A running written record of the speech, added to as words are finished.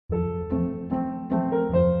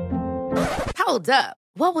Hold up.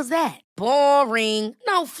 What was that? Boring.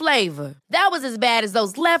 No flavor. That was as bad as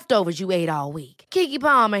those leftovers you ate all week. Keke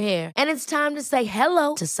Palmer here, and it's time to say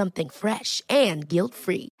hello to something fresh and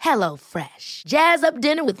guilt-free. Hello Fresh. Jazz up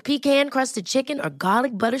dinner with pecan-crusted chicken or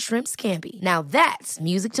garlic butter shrimp scampi. Now that's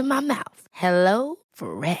music to my mouth. Hello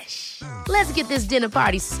Fresh. Let's get this dinner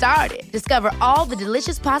party started. Discover all the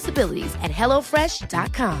delicious possibilities at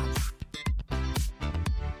hellofresh.com.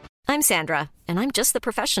 I'm Sandra, and I'm just the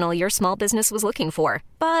professional your small business was looking for.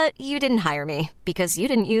 But you didn't hire me because you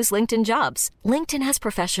didn't use LinkedIn Jobs. LinkedIn has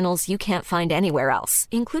professionals you can't find anywhere else,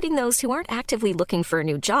 including those who aren't actively looking for a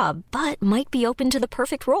new job, but might be open to the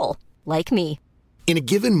perfect role, like me. In a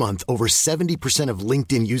given month, over 70% of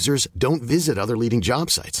LinkedIn users don't visit other leading job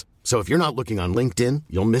sites. So if you're not looking on LinkedIn,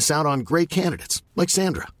 you'll miss out on great candidates like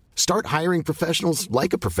Sandra. Start hiring professionals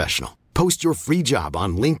like a professional. Post your free job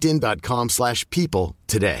on linkedin.com/people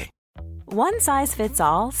today. One size fits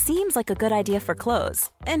all seems like a good idea for clothes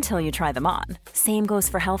until you try them on. Same goes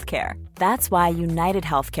for healthcare. That's why United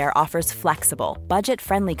Healthcare offers flexible,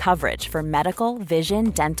 budget-friendly coverage for medical,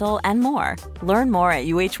 vision, dental, and more. Learn more at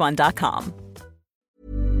uh1.com.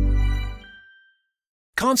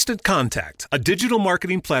 Constant Contact, a digital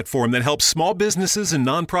marketing platform that helps small businesses and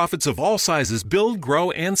nonprofits of all sizes build,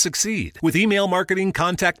 grow, and succeed. With email marketing,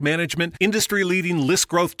 contact management, industry-leading list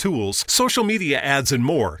growth tools, social media ads, and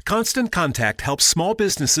more, Constant Contact helps small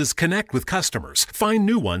businesses connect with customers, find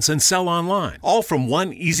new ones, and sell online, all from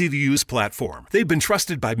one easy-to-use platform. They've been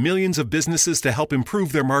trusted by millions of businesses to help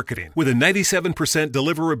improve their marketing. With a 97%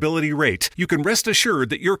 deliverability rate, you can rest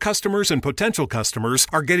assured that your customers and potential customers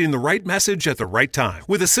are getting the right message at the right time.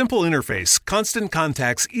 With a simple interface, Constant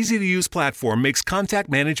Contact's easy-to-use platform makes contact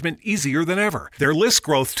management easier than ever. Their list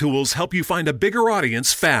growth tools help you find a bigger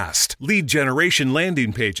audience fast. Lead generation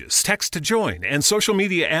landing pages, text to join, and social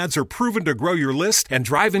media ads are proven to grow your list and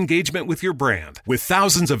drive engagement with your brand. With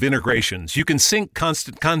thousands of integrations, you can sync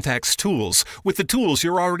Constant Contact's tools with the tools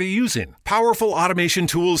you're already using. Powerful automation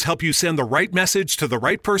tools help you send the right message to the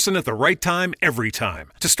right person at the right time, every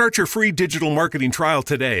time. To start your free digital marketing trial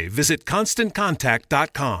today, visit ConstantContact.com.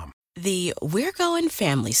 The We're Going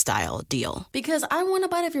Family Style deal. Because I want a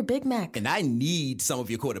bite of your Big Mac. And I need some of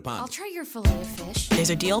your Quarter Pounder. I'll try your Filet-O-Fish. There's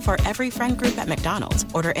a deal for every friend group at McDonald's.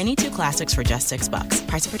 Order any two classics for just $6.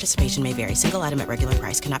 Price of participation may vary. Single item at regular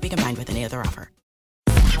price cannot be combined with any other offer.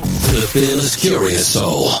 The Fearless Curious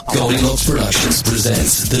Soul. Goldilocks Productions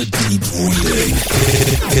presents The Deep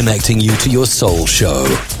Reading. Connecting you to your soul show.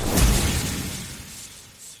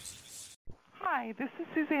 Hi, this is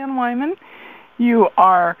Suzanne Wyman. You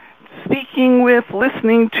are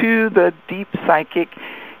listening to the Deep Psychic,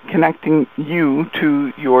 connecting you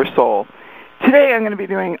to your soul. Today I'm going to be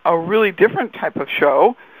doing a really different type of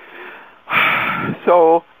show.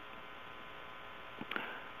 So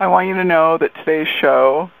I want you to know that today's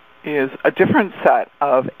show is a different set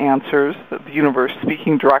of answers, that the universe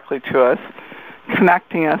speaking directly to us,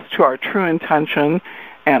 connecting us to our true intention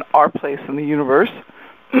and our place in the universe.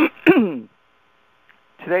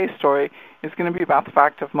 Today's story is going to be about the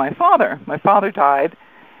fact of my father. My father died,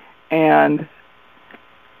 and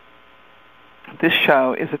this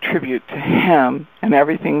show is a tribute to him and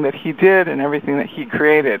everything that he did and everything that he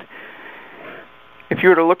created. If you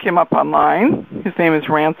were to look him up online, his name is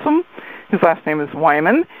Ransom. His last name is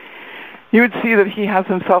Wyman. You would see that he has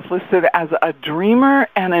himself listed as a dreamer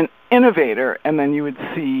and an innovator, and then you would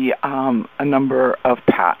see a number of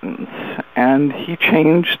patents. And he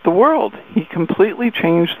changed the world. He completely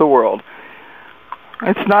changed the world.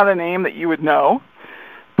 It's not a name that you would know,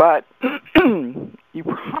 but you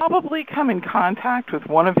probably come in contact with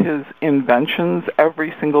one of his inventions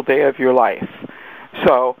every single day of your life.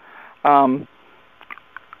 So I'm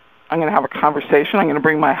going to have a conversation. I'm going to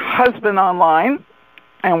bring my husband online,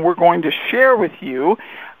 and we're going to share with you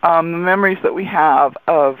the memories that we have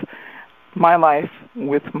of my life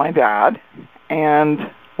with my dad and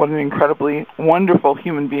what an incredibly wonderful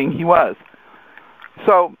human being he was.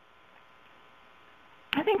 So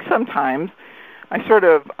I think sometimes I sort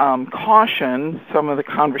of caution some of the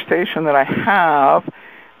conversation that I have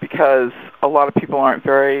because a lot of people aren't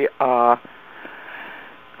very they're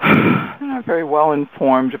not very well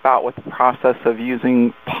informed about what the process of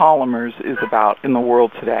using polymers is about in the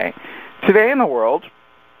world today. Today in the world,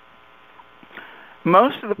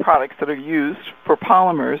 most of the products that are used for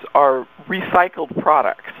polymers are recycled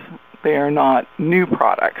products. They are not new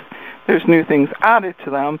products. There's new things added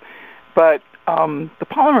to them, but the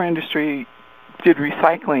polymer industry did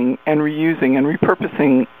recycling and reusing and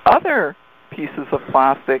repurposing other pieces of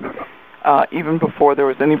plastic even before there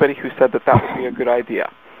was anybody who said that that would be a good idea.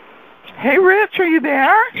 Hey, Rich, are you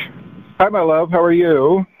there? Hi, my love. How are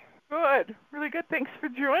you? Good. Really good. Thanks for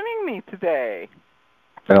joining me today.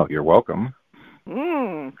 Oh, you're welcome.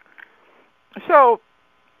 So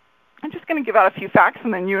I'm just going to give out a few facts,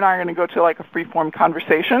 and then you and I are going to go to like a free-form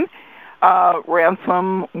conversation.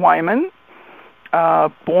 Ransom Wyman,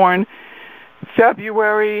 born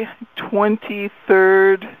February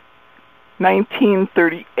 23rd,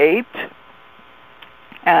 1938,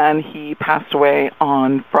 and he passed away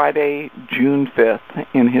on Friday, June 5th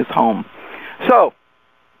in his home. So,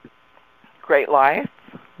 great life,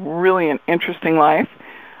 really an interesting life.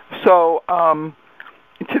 So,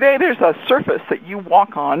 today there's a surface that you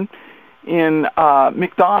walk on in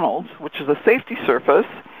McDonald's, which is a safety surface,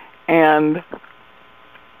 and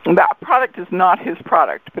that product is not his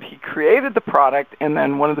product, but he created the product, and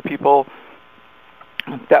then one of the people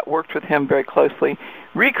that worked with him very closely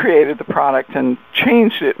recreated the product and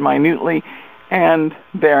changed it minutely, and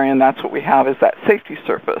therein that's what we have is that safety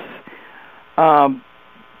surface.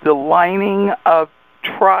 The lining of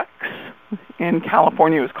trucks in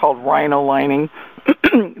California is called rhino lining.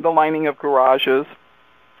 The lining of garages,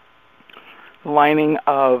 the lining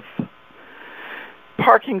of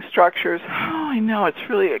parking structures. Oh, I know, it's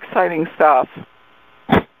really exciting stuff.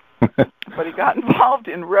 But he got involved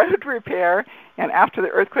in road repair, and after the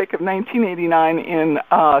earthquake of 1989 in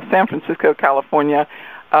San Francisco, California,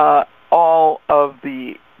 all of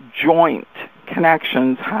the joint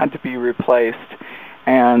connections had to be replaced.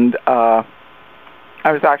 And I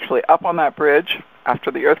was actually up on that bridge after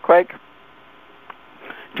the earthquake,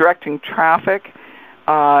 directing traffic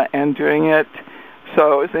and doing it.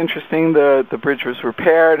 So it was interesting. The bridge was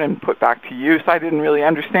repaired and put back to use. I didn't really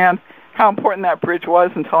understand how important that bridge was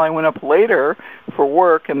until I went up later for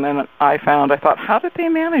work, and then I thought, how did they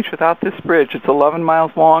manage without this bridge? It's 11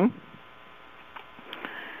 miles long,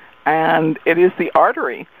 and it is the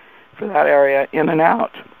artery for that area in and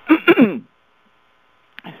out.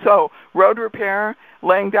 So road repair,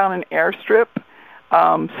 laying down an airstrip,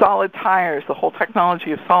 solid tires, the whole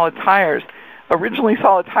technology of solid tires. Originally,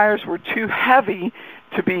 solid tires were too heavy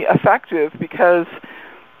to be effective because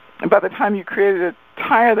by the time you created a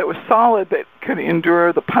tire that was solid that could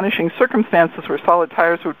endure the punishing circumstances where solid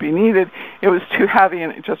tires would be needed, it was too heavy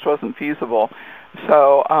and it just wasn't feasible.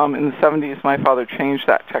 So in the 70s, my father changed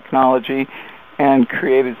that technology and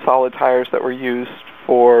created solid tires that were used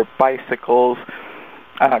for bicycles,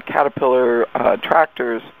 Caterpillar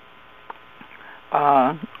tractors.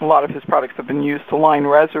 A lot of his products have been used to line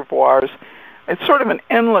reservoirs. It's sort of an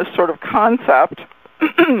endless sort of concept.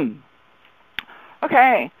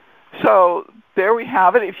 Okay, so there we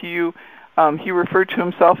have it. If you, he referred to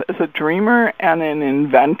himself as a dreamer and an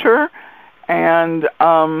inventor. And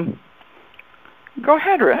go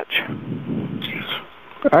ahead, Rich.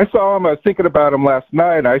 I saw him. I was thinking about him last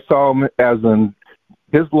night. I saw him as in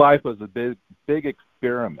his life was a big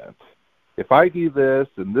experiment. If I do this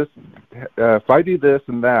and this, if I do this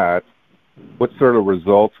and that, what sort of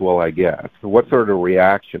results will I get? What sort of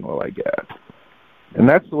reaction will I get? And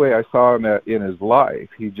that's the way I saw him in his life.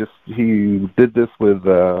 He did this with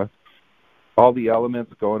all the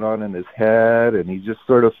elements going on in his head, and he just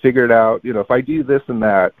sort of figured out, if I do this and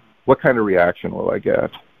that, what kind of reaction will I get?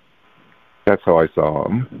 That's how I saw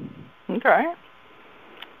him. Okay.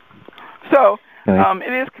 So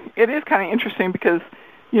it is kind of interesting because,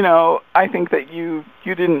 I think that you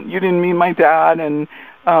didn't meet my dad and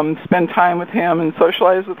spend time with him and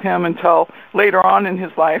socialize with him until later on in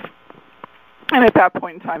his life. And at that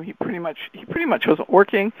point in time, he pretty much wasn't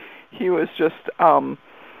working. He was just,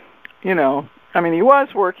 he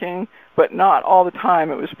was working, but not all the time.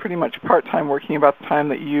 It was pretty much part-time working about the time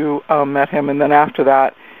that you met him. And then after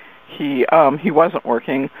that, he wasn't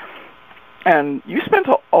working. And you spent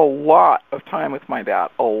a lot of time with my dad,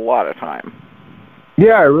 a lot of time.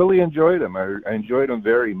 Yeah, I really enjoyed him. I enjoyed him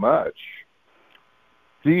very much.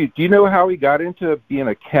 Do you know how he got into being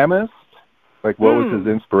a chemist? Like, what was his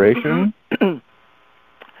inspiration? Mm-hmm.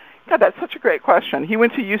 God, that's such a great question. He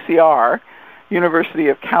went to UCR, University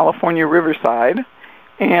of California, Riverside,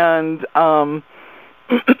 and I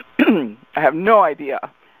have no idea.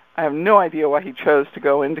 I have no idea why he chose to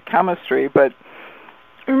go into chemistry, but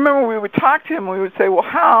remember we would talk to him and we would say, well,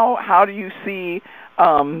 how do you see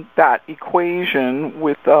that equation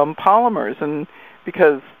with polymers? And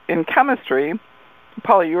because in chemistry,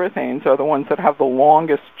 polyurethanes are the ones that have the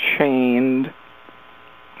longest chained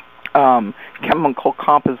chemical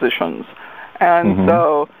compositions. And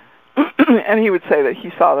so, and he would say that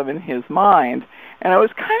he saw them in his mind. And it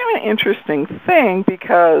was kind of an interesting thing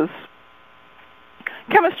because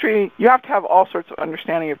chemistry, you have to have all sorts of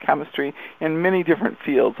understanding of chemistry in many different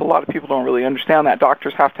fields. A lot of people don't really understand that.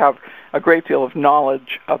 Doctors have to have a great deal of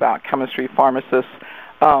knowledge about chemistry. Pharmacists,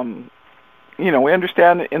 we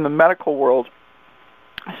understand it in the medical world.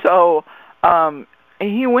 So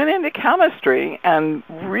he went into chemistry and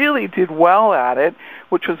really did well at it,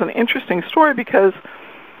 which was an interesting story because,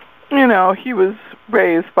 he was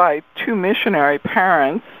raised by two missionary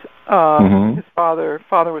parents. His father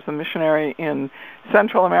was a missionary in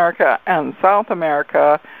Central America and South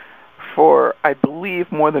America for, I believe,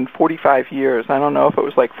 more than 45 years. I don't know if it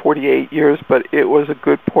was like 48 years, but it was a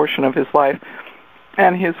good portion of his life.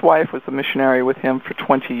 And his wife was a missionary with him for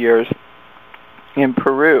 20 years in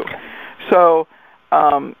Peru. So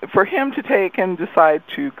for him to take and decide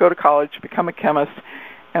to go to college, become a chemist,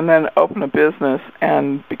 and then open a business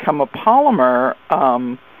and become a polymer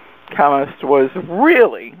chemist was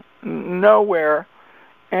really nowhere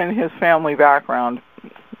in his family background.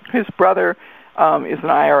 His brother is an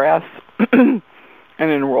IRS, an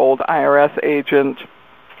enrolled IRS agent.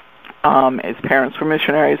 His parents were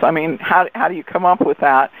missionaries. I mean, how do you come up with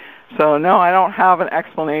that? So no, I don't have an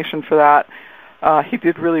explanation for that. He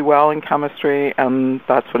did really well in chemistry, and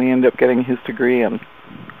that's when he ended up getting his degree in.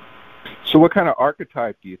 So what kind of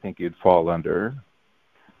archetype do you think you'd fall under?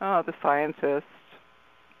 Oh, the scientist.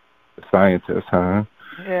 The scientist, huh?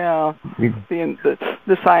 Yeah.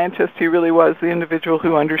 The scientist, he really was the individual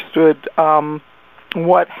who understood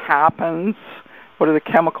what happens, what are the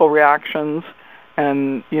chemical reactions,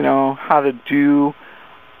 and, how to do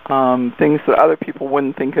things that other people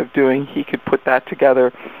wouldn't think of doing. He could put that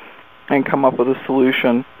together and come up with a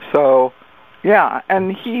solution. So, yeah,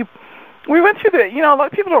 and we went through a lot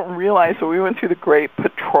of people don't realize that we went through the great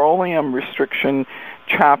petroleum restriction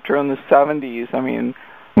chapter in the 70s. I mean,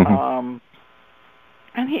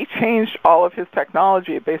 and he changed all of his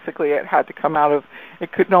technology. Basically, it had to come out of,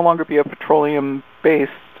 it could no longer be a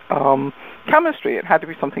petroleum-based chemistry. It had to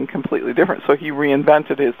be something completely different. So he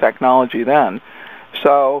reinvented his technology then.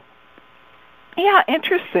 So, yeah,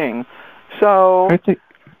 interesting. So,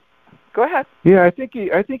 go ahead. Yeah, I think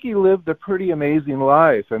he lived a pretty amazing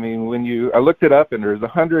life. I mean, I looked it up, and there's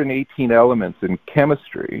 118 elements in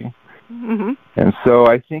chemistry. And so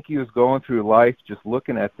I think he was going through life just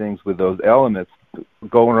looking at things with those elements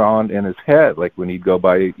going on in his head, like when he'd go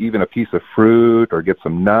buy even a piece of fruit or get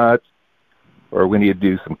some nuts, or when he'd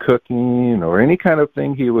do some cooking or any kind of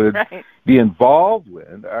thing he would be involved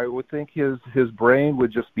with. I would think his brain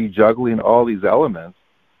would just be juggling all these elements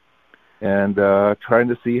and trying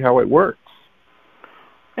to see how it works.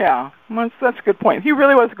 Yeah, that's a good point. He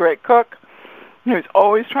really was a great cook. He was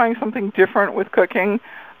always trying something different with cooking.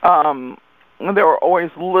 There were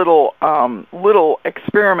always little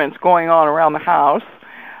experiments going on around the house.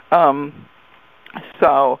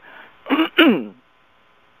 So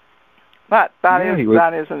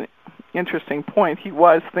that is an interesting point. He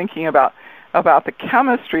was thinking about the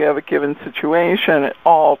chemistry of a given situation at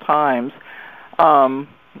all times. I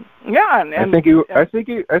think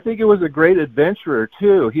he was a great adventurer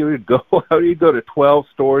too. He'd go to 12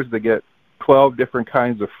 stores to get 12 different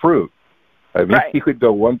kinds of fruit. I mean, he would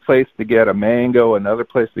go one place to get a mango, another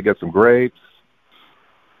place to get some grapes.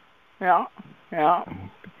 Yeah.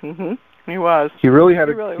 He was. He really had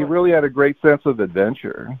a great sense of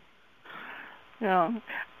adventure. Yeah.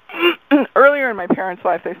 Earlier in my parents'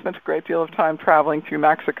 life, they spent a great deal of time traveling through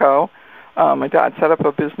Mexico. My dad set up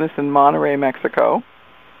a business in Monterrey, Mexico,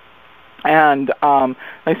 and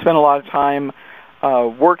they spent a lot of time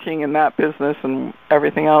working in that business and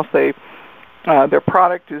everything else. Their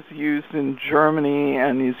product is used in Germany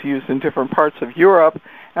and is used in different parts of Europe,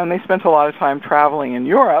 and they spent a lot of time traveling in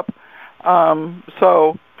Europe.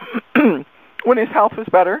 So when his health was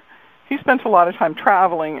better, he spent a lot of time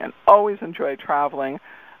traveling and always enjoyed traveling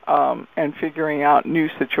and figuring out new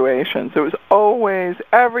situations. It was always,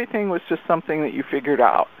 everything was just something that you figured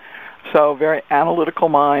out. So very analytical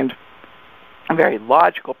mind, a very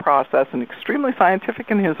logical process, and extremely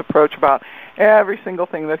scientific in his approach about every single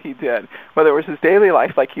thing that he did, whether it was his daily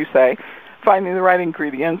life, like you say, finding the right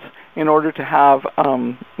ingredients in order to have,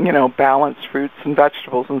 balanced fruits and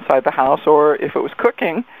vegetables inside the house, or if it was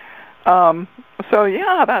cooking. So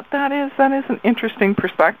yeah, that is an interesting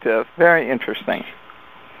perspective. Very interesting.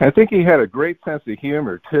 I think he had a great sense of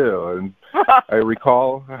humor too, and I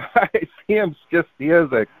recall I see him he has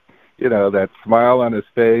that smile on his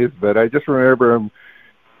face, but I just remember him.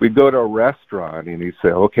 We'd go to a restaurant, and he'd say,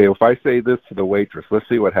 okay, if I say this to the waitress, let's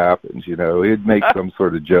see what happens. He'd make some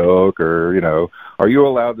sort of joke, or, are you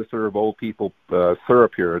allowed to serve old people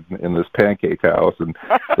syrup here in this pancake house? And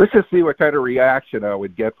let's just see what kind of reaction I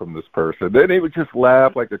would get from this person. Then he would just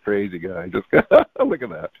laugh like a crazy guy. Just look at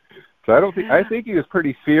that. So I think he was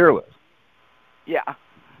pretty fearless. Yeah.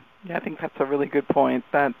 Yeah, I think that's a really good point.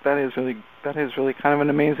 That is really kind of an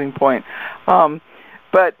amazing point.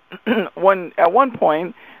 But at one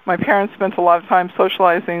point, my parents spent a lot of time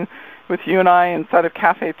socializing with you and I inside of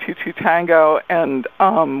Cafe Tutu Tango, and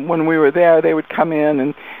when we were there, they would come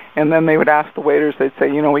in, and then they would ask the waiters. They'd say,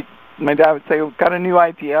 my dad would say, we've got a new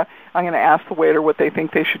idea. I'm going to ask the waiter what they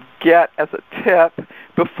think they should get as a tip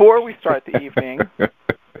before we start the evening.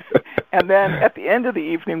 And then at the end of the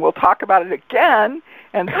evening, we'll talk about it again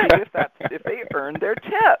and see if they earned their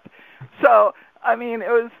tip. So, I mean, it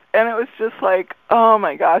was just like, oh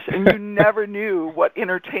my gosh, and you never knew what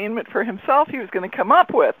entertainment for himself he was going to come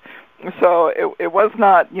up with. So it was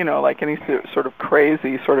not, like any sort of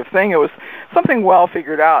crazy sort of thing. It was something well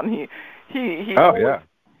figured out, and he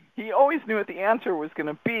always knew what the answer was going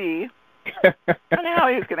to be and how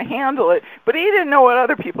he was going to handle it, but he didn't know what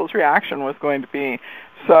other people's reaction was going to be.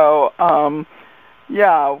 So, a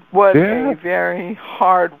very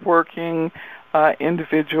hard-working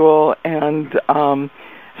individual. And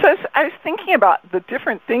so I was thinking about the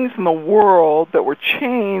different things in the world that were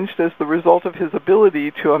changed as the result of his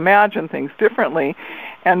ability to imagine things differently.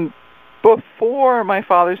 And before my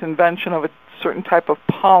father's invention of a certain type of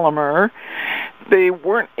polymer, they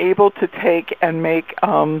weren't able to take and make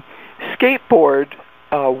skateboard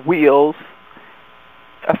wheels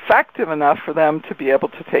effective enough for them to be able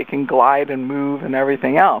to take and glide and move and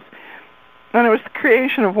everything else. And it was the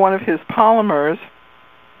creation of one of his polymers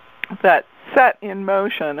that set in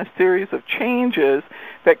motion a series of changes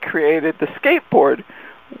that created the skateboard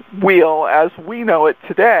wheel as we know it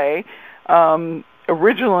today.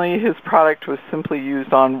 Originally, his product was simply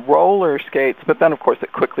used on roller skates, but then, of course,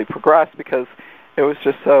 it quickly progressed because it was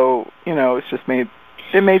just so,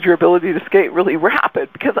 it made your ability to skate really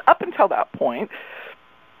rapid, because up until that point,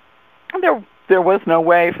 there was no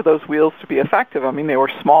way for those wheels to be effective. I mean, they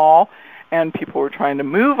were small, and people were trying to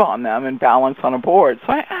move on them and balance on a board.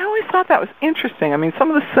 So I always thought that was interesting. I mean,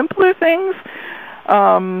 some of the simpler things,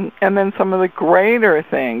 and then some of the greater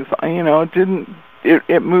things,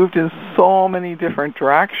 it moved in so many different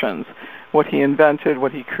directions, what he invented,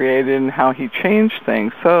 what he created, and how he changed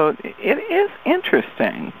things. So it is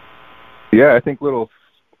interesting. Yeah, I think all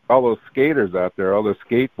those skaters out there, all those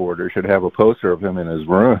skateboarders should have a poster of him in his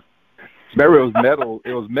room. Remember,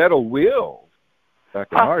 it was metal wheels back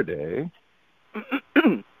in our day.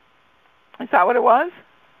 Is that what it was?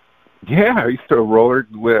 Yeah, I used to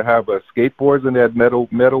have skateboards and they had metal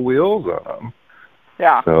wheels on them.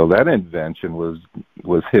 Yeah. So that invention was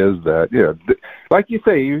his. Like you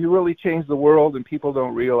say, you really changed the world, and people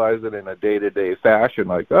don't realize it in a day-to-day fashion.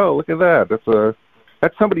 Like, oh, look at that.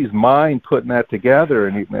 That's somebody's mind putting that together,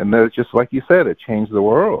 and it's just like you said, it changed the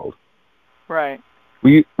world. Right.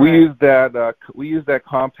 We used that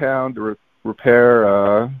compound to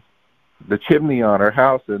repair the chimney on our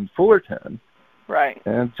house in Fullerton. Right.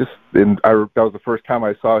 And that was the first time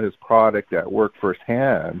I saw his product at work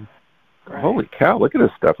firsthand. Right. Holy cow! Look at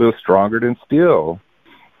this stuff. It was stronger than steel.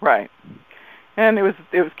 Right. And it was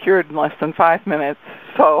cured in less than 5 minutes.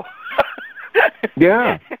 So.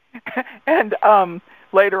 Yeah. And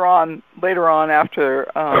later on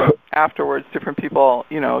afterwards, different people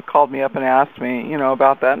called me up and asked me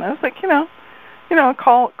about that, and I was like,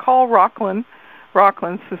 call Rockland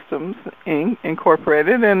Systems Inc.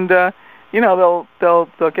 Incorporated, and they'll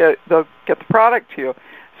get the product to you.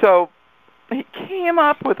 So he came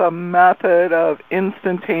up with a method of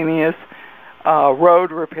instantaneous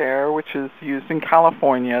road repair, which is used in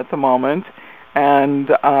California at the moment, and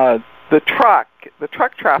the truck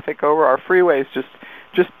traffic over our freeways just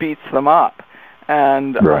beats them up,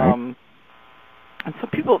 and right. And so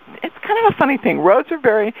people, it's kind of a funny thing. Roads are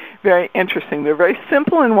very, very interesting. They're very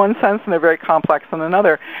simple in one sense, and they're very complex in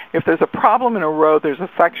another. If there's a problem in a road, there's a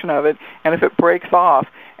section of it, and if it breaks off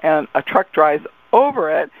and a truck drives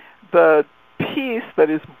over it, the piece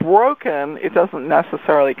that is broken, it doesn't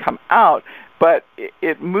necessarily come out, but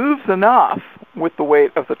it moves enough with the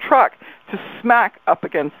weight of the truck to smack up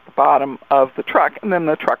against the bottom of the truck, and then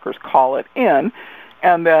the truckers call it in,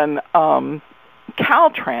 and then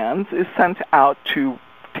Caltrans is sent out to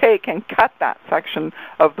take and cut that section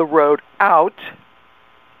of the road out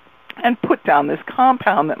and put down this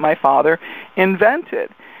compound that my father invented.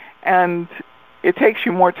 And it takes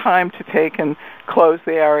you more time to take and close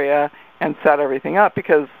the area and set everything up,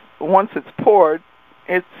 because once it's poured,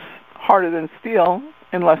 it's harder than steel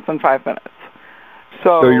in less than 5 minutes.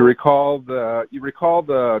 So you recall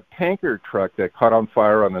the tanker truck that caught on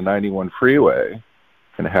fire on the 91 freeway,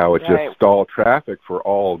 and how it just stalled traffic for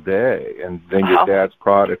all day, and then your dad's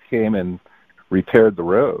product came and repaired the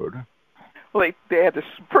road. Well, they had to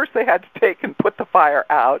take and put the fire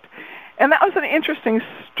out, and that was an interesting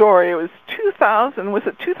story. It was 2000. Was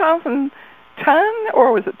it 2000?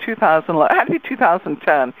 or was it 2011? It had to be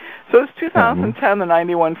 2010. So it was 2010, the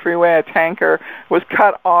 91 freeway. A tanker was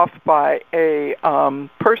cut off by a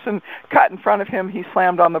person cut in front of him. He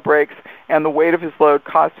slammed on the brakes, and the weight of his load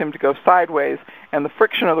caused him to go sideways, and the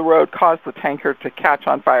friction of the road caused the tanker to catch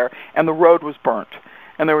on fire, and the road was burnt.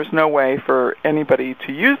 And there was no way for anybody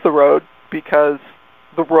to use the road because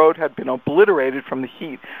the road had been obliterated from the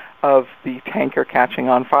heat of the tanker catching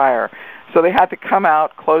on fire. So they had to come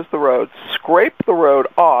out, close the road, scrape the road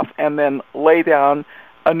off, and then lay down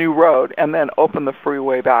a new road and then open the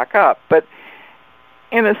freeway back up. But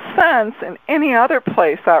in a sense, in any other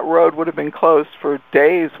place, that road would have been closed for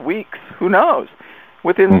days, weeks, who knows.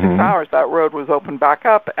 Within 6 hours, that road was opened back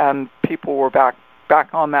up, and people were back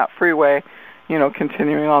on that freeway,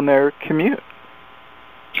 continuing on their commute.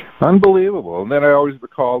 Unbelievable. And then I always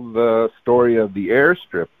recall the story of the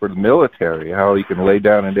airstrip for the military, how you can lay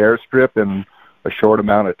down an airstrip in a short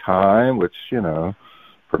amount of time, which,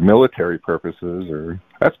 for military purposes,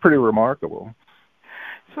 that's pretty remarkable.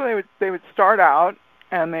 So they would start out,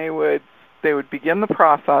 and they would begin the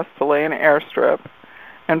process to lay an airstrip,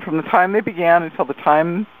 and from the time they began until the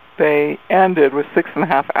time they ended was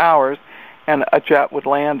 6.5 hours, and a jet would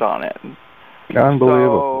land on it.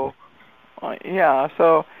 Unbelievable.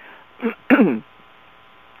 So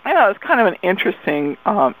it's kind of an interesting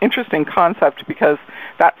concept, because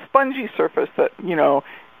that spongy surface that,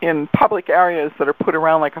 in public areas that are put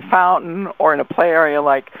around like a fountain or in a play area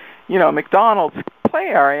like, McDonald's play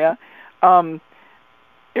area,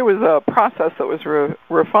 it was a process that was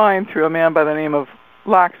refined through a man by the name of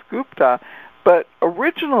Lax Gupta. But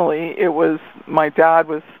originally my dad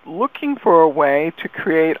was looking for a way to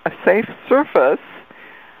create a safe surface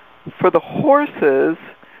for the horses.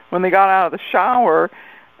 When they got out of the shower,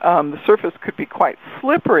 the surface could be quite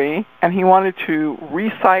slippery, and he wanted to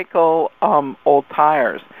recycle old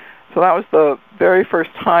tires. So that was the very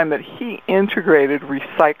first time that he integrated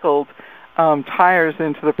recycled tires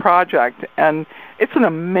into the project. And it's an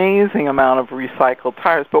amazing amount of recycled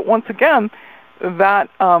tires. But once again, that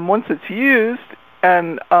once it's used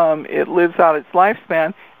and it lives out its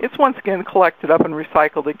lifespan, it's once again collected up and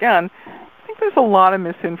recycled again. I think there's a lot of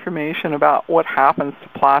misinformation about what happens to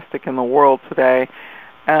plastic in the world today.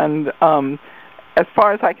 And as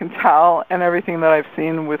far as I can tell, and everything that I've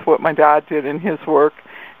seen with what my dad did in his work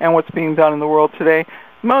and what's being done in the world today,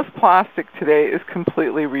 most plastic today is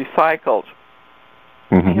completely recycled.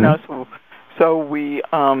 So we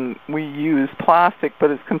use plastic,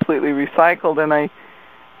 but it's completely recycled. And I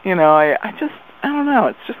don't know.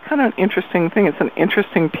 It's just kind of an interesting thing. It's an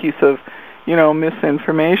interesting piece of,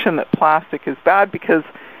 misinformation that plastic is bad, because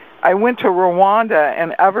I went to Rwanda,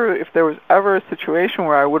 and if there was ever a situation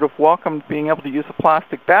where I would have welcomed being able to use a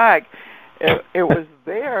plastic bag, it was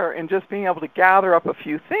there, and just being able to gather up a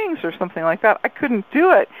few things or something like that. I couldn't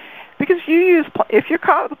do it. Because if you're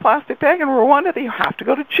caught with a plastic bag in Rwanda, then you have to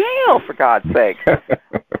go to jail, for God's sake.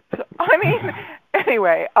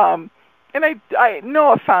 Anyway, and I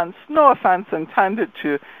no offense intended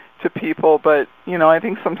to people, but I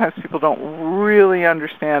think sometimes people don't really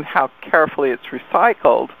understand how carefully it's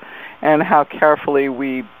recycled, and how carefully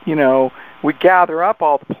we gather up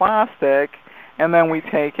all the plastic, and then we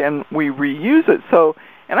take and we reuse it. So.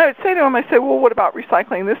 And I would say to him, well, what about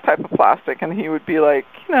recycling this type of plastic? And he would be like,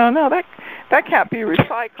 no, that can't be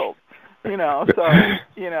recycled,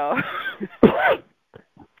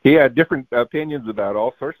 He had different opinions about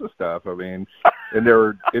all sorts of stuff. I mean, and there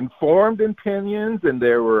were informed opinions, and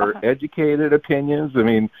there were educated opinions. I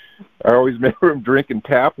mean, I always remember him drinking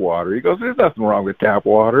tap water. He goes, there's nothing wrong with tap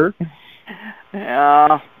water.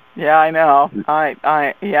 Yeah, I know.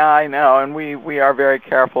 I know, and we are very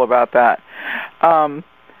careful about that.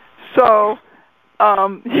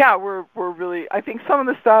 We're really. I think some of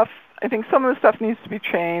the stuff needs to be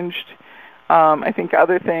changed. I think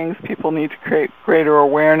other things, people need to create greater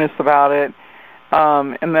awareness about it.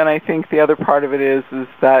 And then I think the other part of it is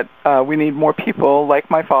that we need more people like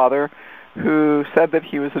my father, who said that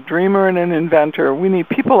he was a dreamer and an inventor. We need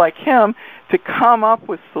people like him to come up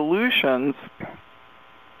with solutions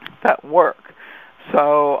that work.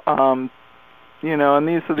 So, and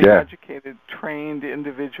these are the educated, trained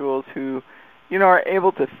individuals who, are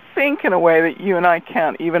able to think in a way that you and I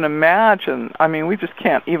can't even imagine. I mean, we just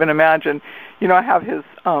can't even imagine. I have his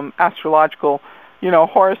astrological,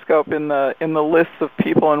 horoscope in the lists of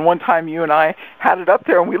people, and one time you and I had it up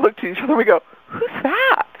there, and we looked at each other and we go, who's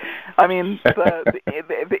that? I mean,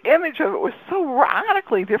 the image of it was so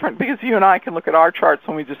radically different, because you and I can look at our charts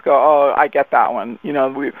and we just go, oh, I get that one.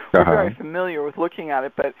 We're very familiar with looking at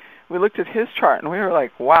it, but we looked at his chart and we were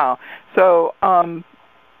like, wow. So,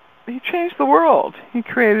 changed the world. He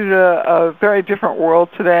created a very different world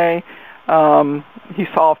today. He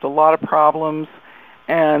solved a lot of problems,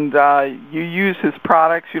 and you use his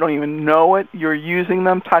products. You don't even know it. You're using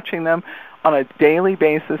them, touching them on a daily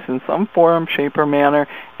basis in some form, shape, or manner,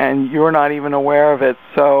 and you're not even aware of it.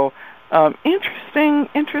 So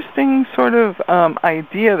interesting sort of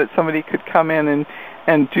idea that somebody could come in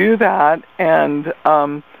and do that and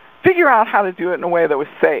figure out how to do it in a way that was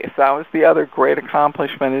safe. That was the other great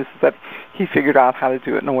accomplishment, is that he figured out how to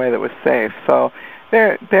do it in a way that was safe. So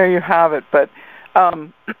there you have it. But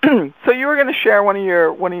so you were going to share one of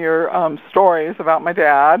your stories about my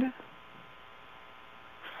dad.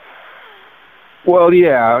 Well,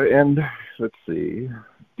 yeah, and let's see.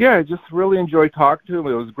 Yeah, I just really enjoyed talking to him.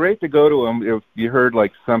 It was great to go to him if you heard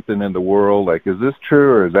like something in the world, like, is this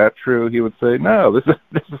true or is that true? He would say, no, this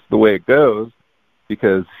is the way it goes,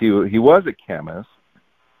 because he was a chemist,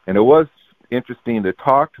 and it was interesting to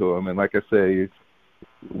talk to him. And like I say,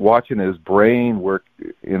 watching his brain work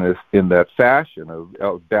in that fashion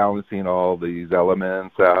of balancing all these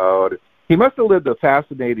elements out. He must have lived a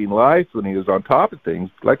fascinating life when he was on top of things.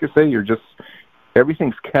 Like I say,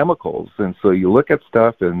 everything's chemicals, and so you look at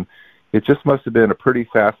stuff, and it just must have been a pretty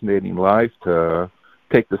fascinating life to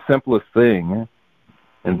take the simplest thing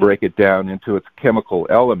and break it down into its chemical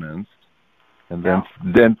elements, and then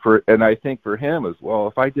I think for him as well,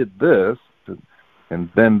 if I did this, and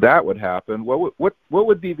then that would happen, what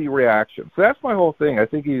would be the reaction? So that's my whole thing. I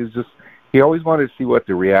think he always wanted to see what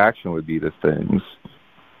the reaction would be to things.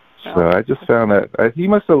 So I just found that he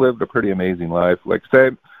must have lived a pretty amazing life. Like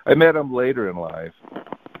say, I met him later in life.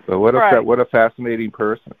 So what a fascinating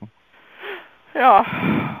person.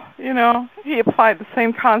 Yeah, he applied the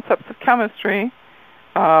same concepts of chemistry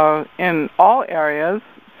in all areas.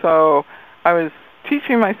 So I was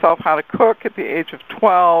teaching myself how to cook at the age of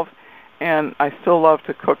 12, and I still love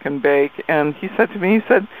to cook and bake. And he said to me, he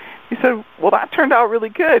said, well, that turned out really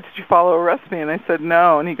good. Did you follow a recipe? And I said,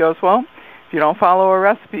 no. And he goes, well, if you don't follow a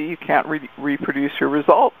recipe, you can't reproduce your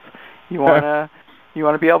results. You want to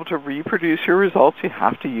be able to reproduce your results, you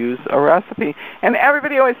have to use a recipe. And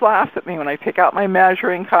everybody always laughs at me when I take out my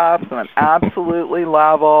measuring cups and I'm absolutely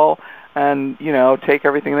level and, take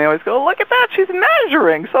everything. They always go, look at that, she's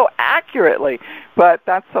measuring so accurately. But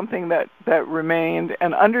that's something that remained.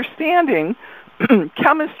 And understanding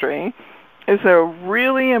chemistry is a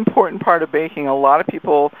really important part of baking. A lot of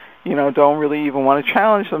people, don't really even want to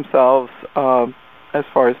challenge themselves as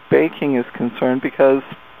far as baking is concerned, because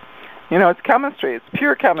it's chemistry. It's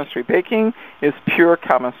pure chemistry. Baking is pure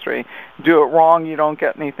chemistry. Do it wrong, you don't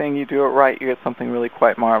get anything. You do it right, you get something really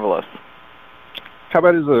quite marvelous. How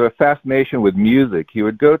about his fascination with music? He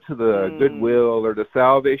would go to the Goodwill or the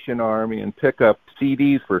Salvation Army and pick up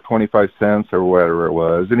CDs for 25 cents or whatever it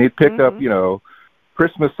was. And he'd pick up,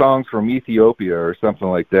 Christmas songs from Ethiopia or something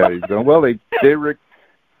like that. He's going, well,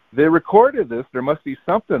 they recorded this. There must be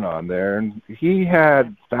something on there. And he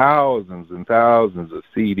had thousands and thousands of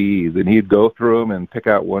CDs, and he'd go through them and pick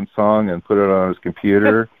out one song and put it on his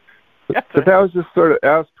computer. So that was just that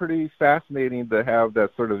was pretty fascinating to have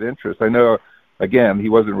that sort of interest. I know, again, he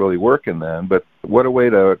wasn't really working then, but what a way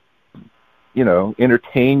to,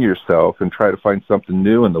 entertain yourself and try to find something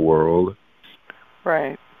new in the world.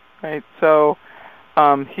 Right. So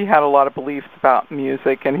he had a lot of beliefs about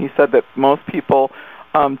music, and he said that most people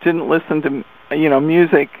didn't listen to,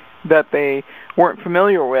 music that they weren't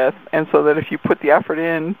familiar with, and so that if you put the effort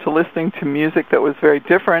in to listening to music that was very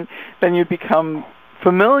different, then you'd become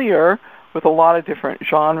familiar with a lot of different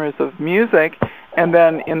genres of music, and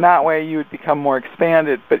then in that way you would become more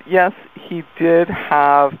expanded. But yes, he did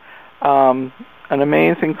have an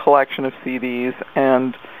amazing collection of CDs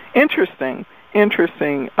and interesting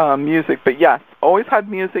music. But yes, always had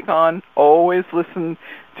music on, always listened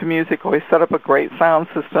to music, always set up a great sound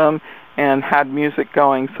system and had music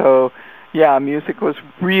going. So yeah, music was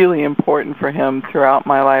really important for him throughout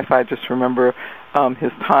my life. I just remember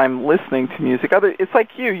his time listening to music. It's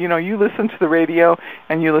like you listen to the radio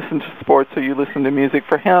and you listen to sports, or you listen to music.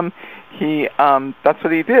 For him, that's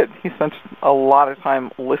what he did. He spent a lot of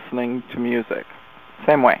time listening to music.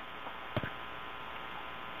 Same way.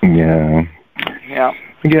 Yeah. Yeah.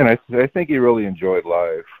 Again, I think he really enjoyed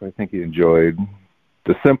life. I think he enjoyed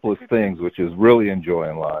the simplest things, which is really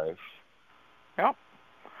enjoying life.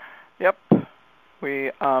 Yep.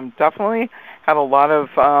 We definitely had a lot of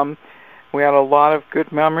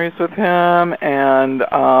good memories with him, and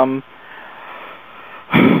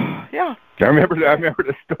yeah. I remember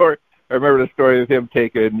the story. I remember the story of him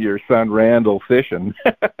taking your son Randall fishing.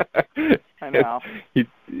 I know.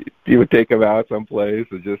 He would take him out someplace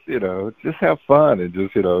and just have fun and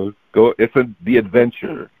just go. It's the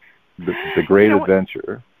adventure. the great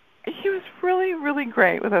adventure. He was really, really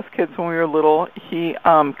great with us kids when we were little. He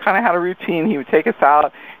kind of had a routine. He would take us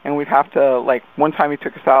out, and we'd have to, like, one time he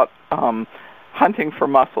took us out hunting for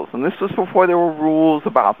mussels, and this was before there were rules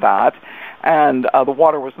about that, and the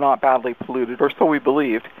water was not badly polluted, or so we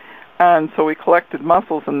believed. And so we collected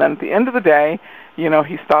mussels, and then at the end of the day, you know,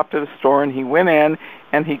 he stopped at a store, and he went in,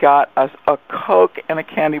 and he got us a Coke and a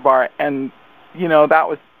candy bar, and, you know, that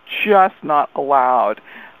was just not allowed.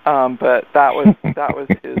 But that was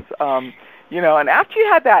his, you know, and after you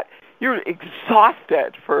had that, you're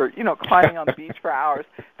exhausted for, you know, climbing on the beach for hours.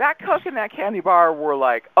 That Coke and that candy bar were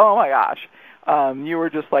like, oh my gosh. You were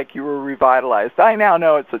just like, you were revitalized. I now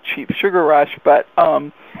know it's a cheap sugar rush, but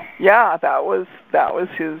yeah, that was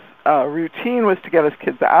his routine, was to get us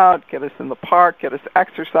kids out, get us in the park, get us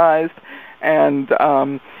exercised, and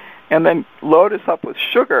then load us up with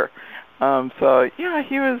sugar. So yeah,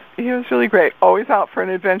 he was really great. Always out for an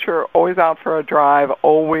adventure, always out for a drive,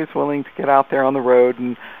 always willing to get out there on the road,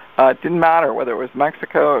 and it didn't matter whether it was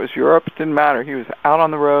Mexico, it was Europe, it didn't matter. He was out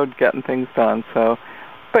on the road getting things done. So,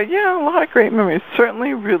 but yeah, a lot of great memories.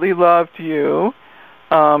 Certainly really loved you.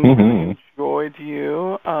 Enjoyed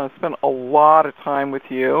you. Spent a lot of time with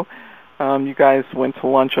you. You guys went to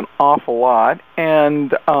lunch an awful lot,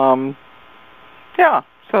 and yeah,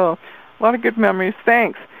 so a lot of good memories.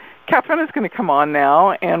 Thanks. Catherine is going to come on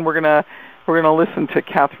now, and we're gonna listen to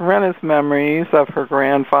Catherine's memories of her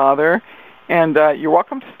grandfather. And you're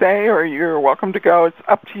welcome to stay, or you're welcome to go. It's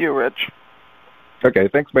up to you, Rich. Okay,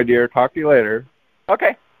 thanks, my dear. Talk to you later.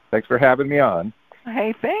 Okay. Thanks for having me on.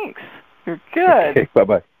 Hey, thanks. You're good. Okay,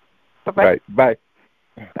 bye-bye. Bye-bye. Right, bye.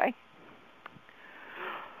 Bye.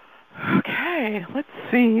 Okay, let's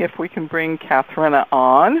see if we can bring Catherine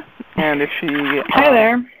on, and if she... Hi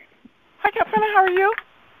there. Hi, Catherine. How are you?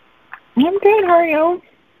 I'm good. How are you?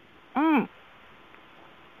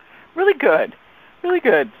 Really good. Really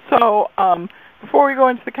good. So, before we go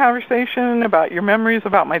into the conversation about your memories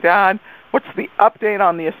about my dad, what's the update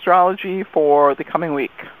on the astrology for the coming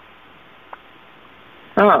week?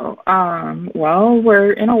 Oh, well,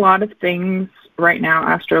 we're in a lot of things right now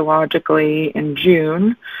astrologically in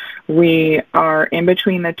June. We are in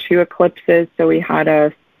between the two eclipses, so we had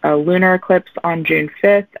a lunar eclipse on June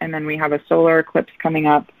 5th, and then we have a solar eclipse coming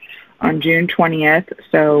up on June 20th.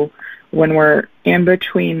 So when we're in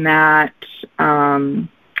between that,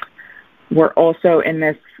 we're also in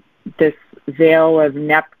this veil of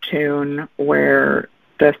Neptune where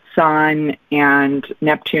the Sun and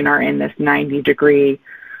Neptune are in this 90-degree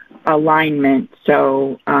alignment.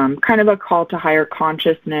 So kind of a call to higher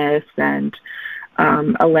consciousness and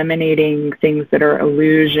eliminating things that are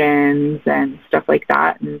illusions and stuff like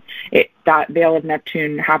that. And that veil of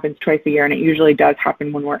Neptune happens twice a year, and it usually does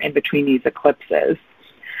happen when we're in between these eclipses.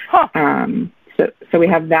 Huh. So we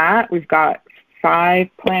have that. We've got 5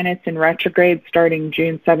 planets in retrograde starting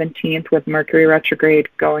June 17th with Mercury retrograde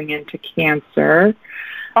going into Cancer.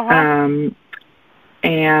 And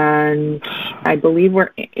I believe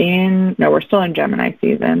we're still in Gemini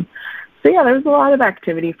season. So yeah, there's a lot of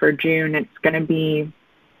activity for June. It's going to be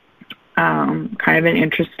kind of an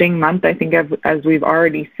interesting month. I think as we've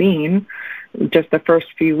already seen, just the first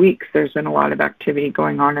few weeks, there's been a lot of activity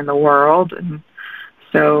going on in the world. And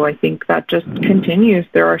so I think that just continues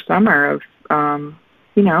through our summer of,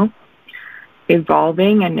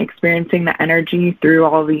 evolving and experiencing the energy through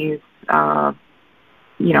all these,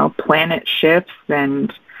 planet shifts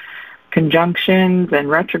and conjunctions and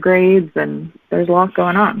retrogrades, and there's a lot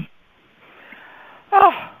going on.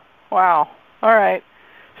 Oh, wow. All right.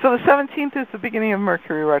 So the 17th is the beginning of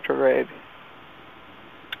Mercury retrograde.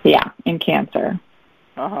 Yeah, in Cancer.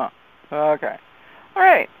 Okay. All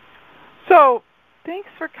right. So thanks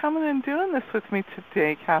for coming and doing this with me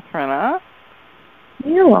today, Catherine.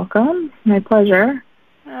 You're welcome. My pleasure.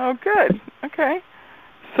 Oh, good. Okay.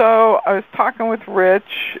 So I was talking with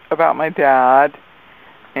Rich about my dad,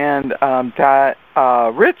 and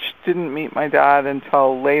Rich didn't meet my dad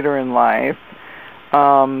until later in life.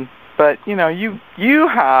 But, you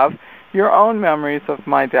have your own memories of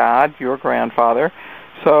my dad, your grandfather.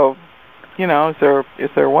 So, is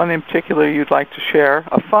there one in particular you'd like to share?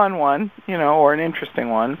 A fun one, or an interesting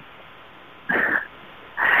one?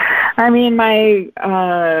 I mean, my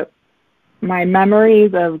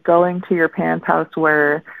memories of going to your parents' house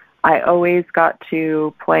where I always got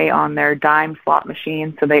to play on their dime slot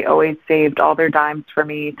machine. So they always saved all their dimes for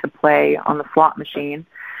me to play on the slot machine.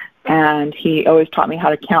 And he always taught me how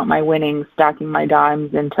to count my winnings, stacking my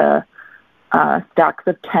dimes into stacks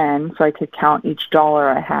of 10 so I could count each dollar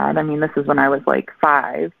I had. I mean, this is when I was like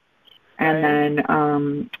 5. And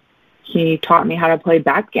then he taught me how to play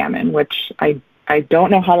backgammon, which I I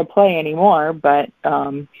don't know how to play anymore, but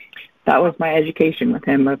that was my education with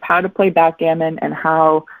him, of how to play backgammon and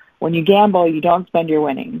how when you gamble, you don't spend your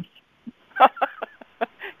winnings.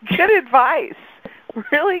 Good advice.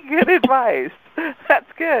 Really good advice.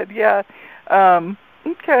 That's good. Yeah.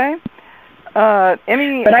 Okay. But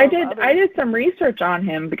I did some research on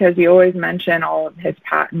him because he always mentioned all of his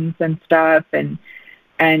patents and stuff, and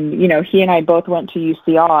you know, he and I both went to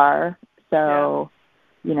UCR, so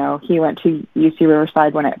you know, he went to UC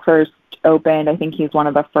Riverside when it first opened. I think he's one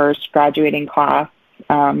of the first graduating class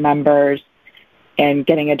members and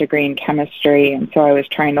getting a degree in chemistry, and so I was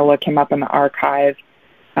trying to look him up in the archive.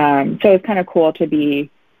 So it's kind of cool to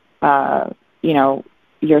be, you know,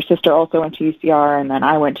 your sister also went to UCR, and then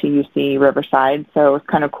I went to UC Riverside, so it's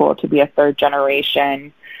kind of cool to be a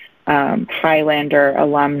third-generation Highlander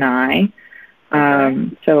alumni.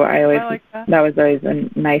 So I always that was always a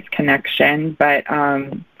nice connection. But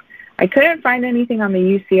I couldn't find anything on the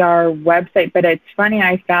UCR website, but it's funny,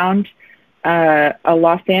 I found a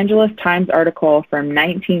Los Angeles Times article from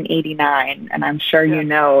 1989, and I'm sure you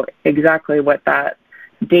know exactly what that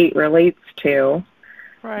date relates to.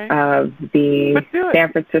 Right. Of the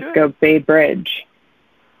San Francisco Bay Bridge.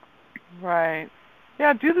 Right.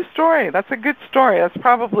 Yeah, do the story. That's a good story. That's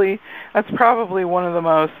probably one of the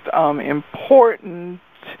most important,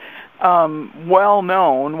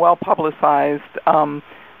 well-known, well-publicized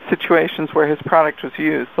situations where his product was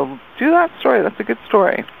used. So do that story. That's a good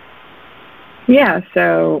story. Yeah.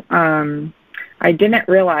 So I didn't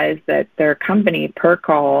realize that their company,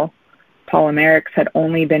 Percol Polymerics, had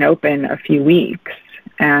only been open a few weeks.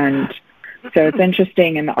 And so it's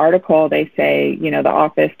interesting, in the article they say, you know, the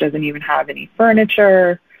office doesn't even have any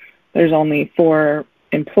furniture. There's only 4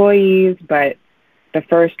 employees, but the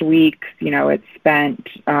first weeks, you know, it's spent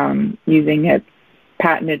using its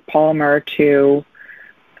patented polymer to,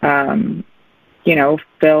 you know,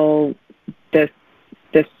 fill this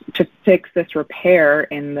to fix this repair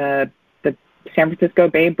in the San Francisco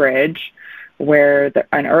Bay Bridge, where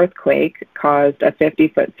an earthquake caused a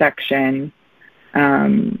 50-foot section.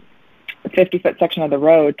 50-foot section of the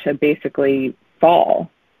road to basically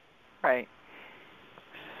fall. Right.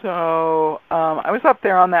 So I was up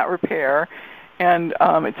there on that repair, and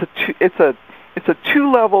it's a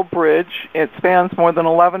 2-level bridge. It spans more than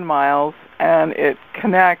 11 miles, and it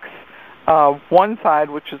connects one side,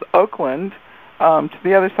 which is Oakland, to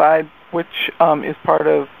the other side, which is part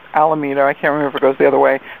of Alameda. I can't remember if it goes the other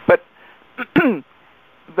way, but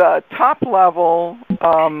the top level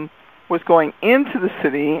was going into the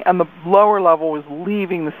city, and the lower level was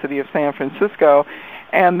leaving the city of San Francisco,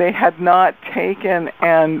 and they had not taken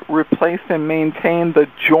and replaced and maintained the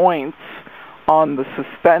joints on the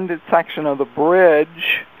suspended section of the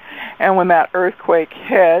bridge. And when that earthquake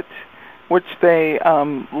hit, which they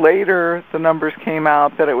later, the numbers came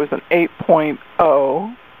out that it was an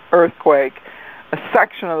 8.0 earthquake, a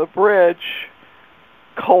section of the bridge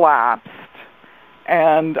collapsed.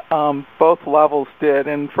 And both levels did.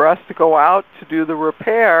 And for us to go out to do the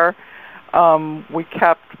repair, we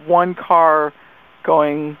kept one car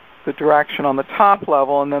going the direction on the top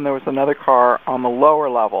level, and then there was another car on the lower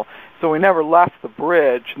level. So we never left the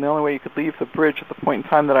bridge, and the only way you could leave the bridge at the point in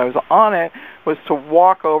time that I was on it was to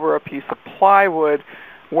walk over a piece of plywood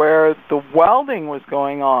where the welding was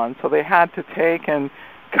going on. So they had to take and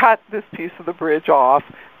cut this piece of the bridge off,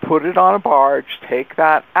 put it on a barge, take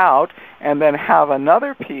that out, and then have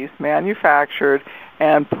another piece manufactured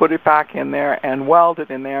and put it back in there and weld it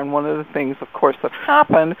in there. And one of the things, of course, that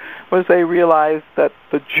happened was they realized that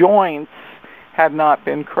the joints had not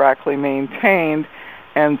been correctly maintained.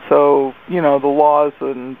 And so, you know, the laws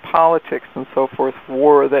and politics and so forth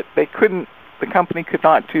were that the company could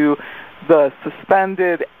not do the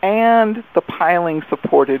suspended and the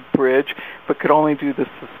piling-supported bridge, but could only do the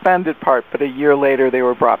suspended part. But a year later, they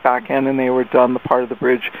were brought back in, and they were done the part of the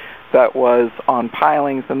bridge that was on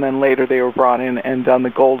pilings, and then later they were brought in and done the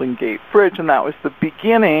Golden Gate Bridge, and that was the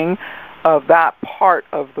beginning of that part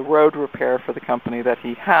of the road repair for the company that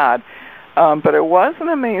he had. But it was an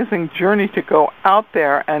amazing journey to go out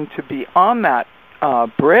there and to be on that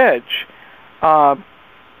bridge,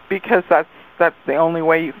 because that's the only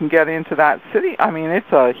way you can get into that city. I mean,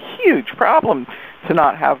 it's a huge problem to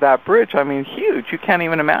not have that bridge. I mean, huge. You can't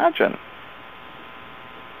even imagine.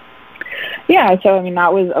 Yeah, so, I mean,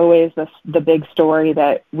 that was always the big story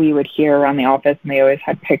that we would hear around the office, and they always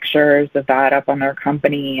had pictures of that up on their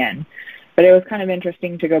company. But it was kind of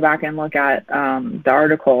interesting to go back and look at the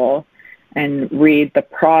article and read the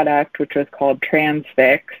product, which was called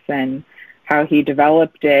Transfix, and how he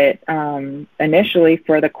developed it initially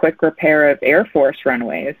for the quick repair of Air Force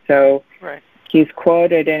runways. So, right. he's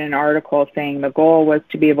quoted in an article saying the goal was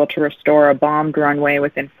to be able to restore a bombed runway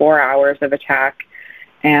within 4 hours of attack,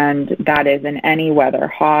 and that is in any weather,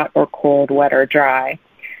 hot or cold, wet or dry.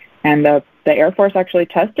 And the Air Force actually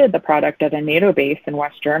tested the product at a NATO base in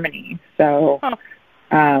West Germany. So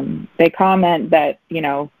they comment that,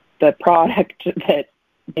 the product that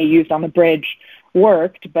they used on the bridge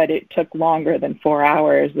worked, but it took longer than 4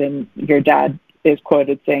 hours. And your dad is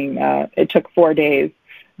quoted saying it took 4 days.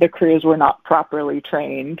 The crews were not properly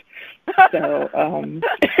trained. So,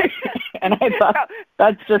 and I thought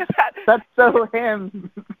that's so him.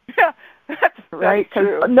 Yeah, that's right.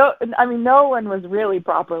 True. No one was really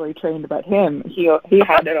properly trained but him. He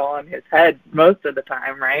had it all in his head most of the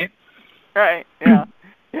time, right? Right. Yeah.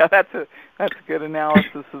 Yeah, that's a good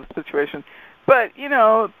analysis of the situation. But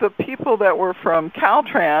the people that were from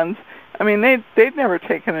Caltrans, I mean, they'd never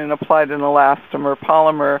taken and applied an elastomer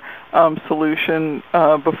polymer solution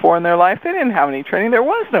before in their life. They didn't have any training. There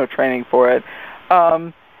was no training for it.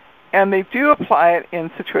 And they do apply it in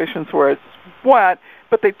situations where it's wet,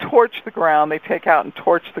 but they torch the ground. They take out and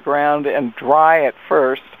torch the ground and dry it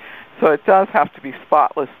first. So it does have to be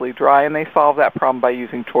spotlessly dry, and they solve that problem by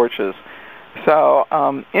using torches. So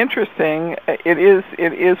interesting. It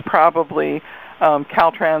is probably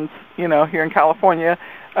Caltrans, here in California,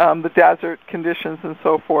 the desert conditions and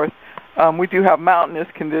so forth. We do have mountainous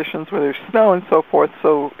conditions where there's snow and so forth,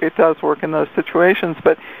 so it does work in those situations.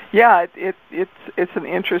 But yeah, it's an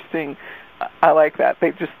interesting. I like that.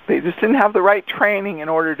 They just didn't have the right training in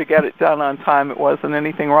order to get it done on time. It wasn't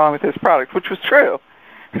anything wrong with this product, which was true.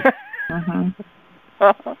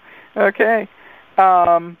 Okay.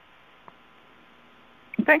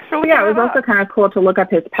 Thanks for looking it was also kind of cool to look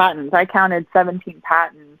up his patents. I counted 17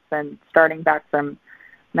 patents, and starting back from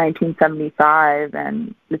 1975,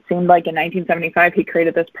 and it seemed like in 1975 he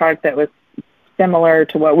created this product that was similar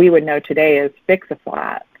to what we would know today as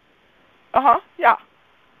Fix-A-Flat. Yeah.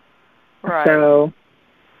 Right. So.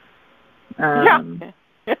 That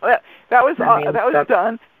was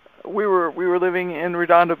done. We were living in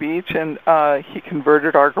Redondo Beach, and he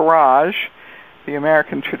converted our garage, the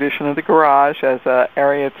American tradition of the garage, as an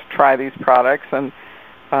area to try these products. And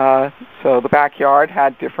so the backyard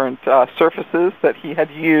had different surfaces that he had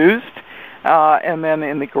used. And then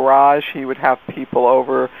in the garage, he would have people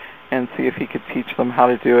over and see if he could teach them how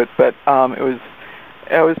to do it. But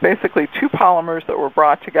it was basically two polymers that were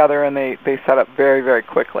brought together, and they set up very, very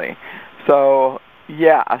quickly. So,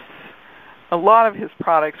 yes, a lot of his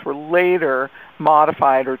products were later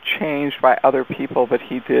modified or changed by other people, but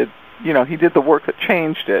he did the work that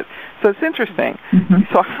changed it. So it's interesting.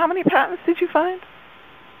 So how many patents did you find?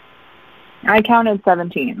 I counted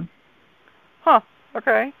 17.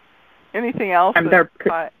 Okay. Anything else?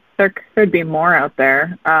 There could be more out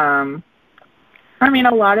there. I mean,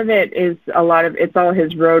 a lot of it's all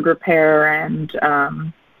his road repair and, I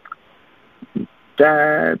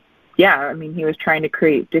mean, he was trying to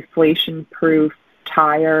create deflation-proof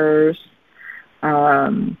tires,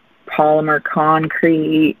 polymer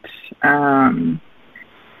concrete,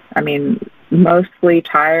 I mean, mostly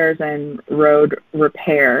tires and road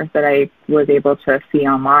repair that I was able to see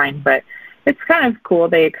online, but it's kind of cool.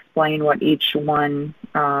 They explain what each one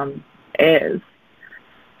is.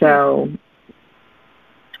 So,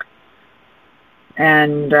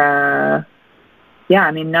 and I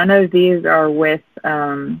mean, none of these are with,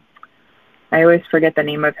 I always forget the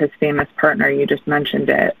name of his famous partner. You just mentioned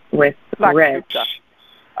it, with Rich. Gupta.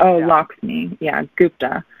 Oh, yeah. Lakshmi. Yeah,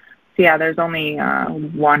 Gupta. So, yeah, there's only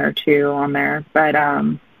one or two on there. But, I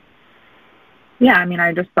mean,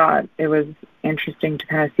 I just thought it was interesting to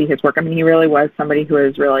kind of see his work. I mean, he really was somebody who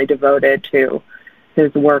was really devoted to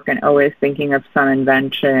his work and always thinking of some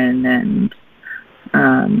invention. And,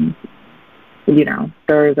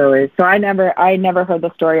 there's always... So I never heard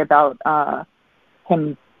the story about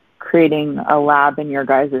him creating a lab in your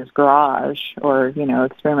guys' garage or,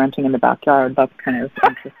 experimenting in the backyard. That's kind of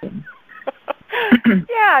interesting.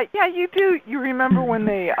 Yeah, you do. You remember when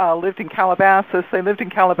they lived in Calabasas? They lived in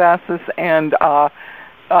Calabasas, and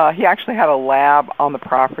he actually had a lab on the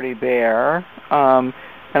property there. I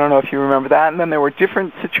don't know if you remember that. And then there were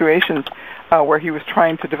different situations where he was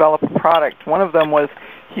trying to develop a product. One of them was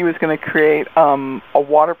he was going to create a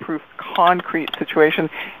waterproof concrete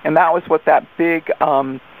situation, and that was what that big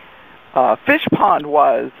fish pond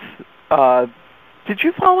was. Did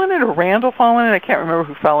you fall in it, or Randall fall in it? I can't remember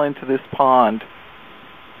who fell into this pond.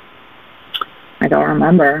 I don't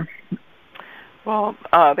remember. Well,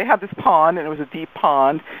 they had this pond, and it was a deep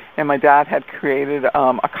pond, and my dad had created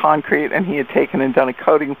a concrete, and he had taken and done a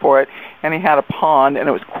coating for it, and he had a pond, and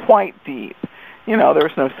it was quite deep. there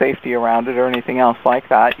was no safety around it or anything else like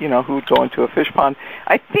that, who would go into a fish pond.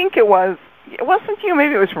 I think it wasn't you,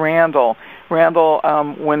 maybe it was Randall. Randall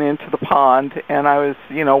went into the pond, and I was,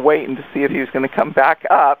 waiting to see if he was going to come back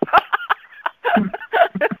up.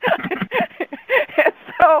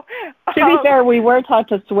 So, to be fair, we were taught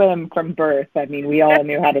to swim from birth. I mean, we all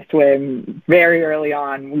knew how to swim very early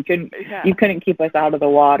on. You couldn't keep us out of the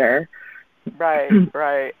water.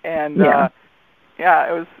 Right. And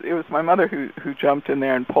it was my mother who jumped in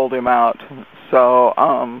there and pulled him out. So,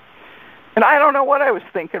 and I don't know what I was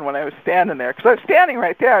thinking when I was standing there, because I was standing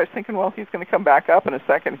right there. I was thinking, well, he's going to come back up in a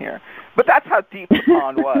second here. But that's how deep the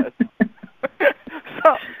pond was.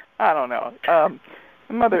 So, I don't know.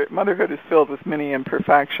 Motherhood is filled with many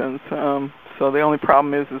imperfections. So the only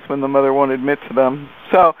problem is when the mother won't admit to them.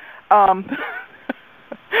 So,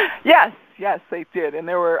 yes, they did. And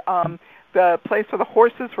there were the place where the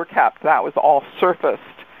horses were kept. That was all surfaced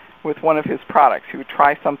with one of his products. He would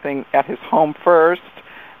try something at his home first,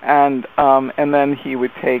 and then he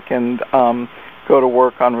would take and go to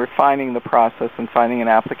work on refining the process and finding an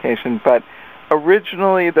application. But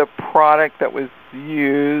originally, the product that was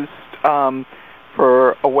used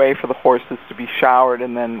for a way for the horses to be showered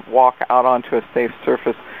and then walk out onto a safe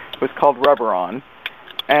surface was called Rubberon,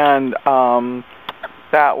 and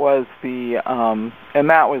that was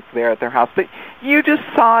that was there at their house. But you just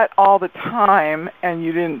saw it all the time, and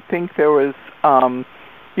you didn't think there was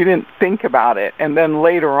you didn't think about it. And then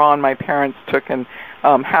later on, my parents took and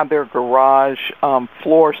had their garage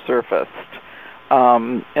floor surfaced,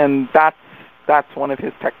 and that's one of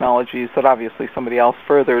his technologies that obviously somebody else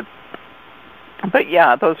furthered. But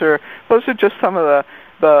yeah, those are just some of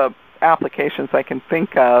the applications I can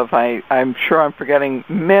think of. I'm sure I'm forgetting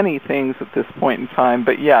many things at this point in time,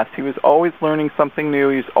 but yes, he was always learning something new.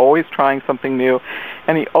 He was always trying something new,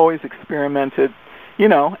 and he always experimented,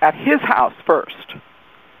 at his house first.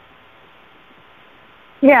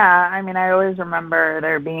 Yeah, I mean, I always remember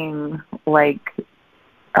there being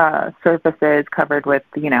surfaces covered with,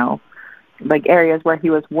 like areas where he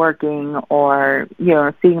was working, or,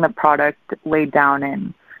 seeing the product laid down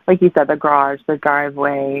in, like you said, the garage, the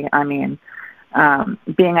driveway. I mean,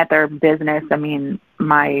 being at their business, I mean,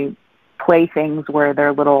 my playthings were they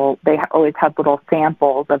always had little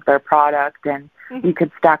samples of their product, and you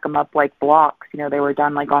could stack them up like blocks. They were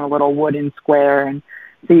done like on a little wooden square, and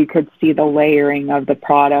so you could see the layering of the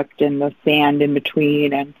product and the sand in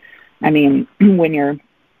between. And I mean, when you're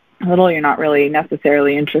little, you're not really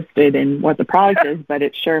necessarily interested in what the product is, but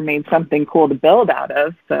it sure made something cool to build out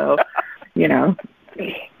of. So,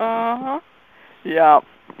 Uh-huh. Yeah.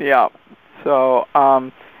 So,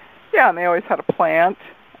 and they always had a plant,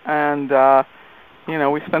 and,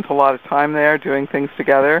 we spent a lot of time there doing things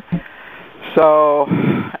together. So,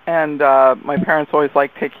 and my parents always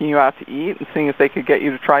liked taking you out to eat and seeing if they could get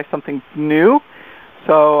you to try something new.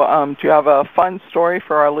 So, do you have a fun story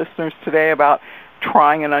for our listeners today about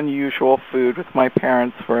trying an unusual food with my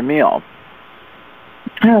parents for a meal?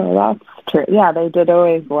 Oh, that's true. Yeah, they did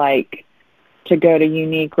always like to go to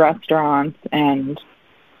unique restaurants, and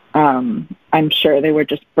I'm sure they were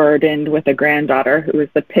just burdened with a granddaughter who was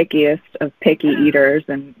the pickiest of picky eaters,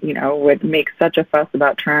 and would make such a fuss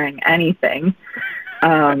about trying anything.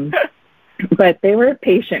 But they were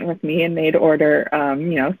patient with me, and they'd order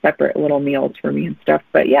separate little meals for me and stuff.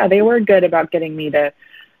 But yeah, they were good about getting me to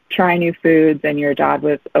try new foods, and your dad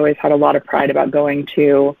always had a lot of pride about going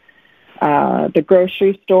to the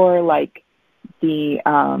grocery store, like the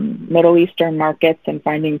Middle Eastern markets, and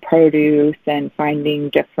finding produce and finding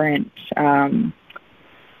different things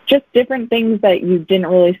that you didn't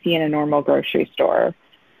really see in a normal grocery store,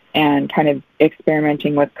 and kind of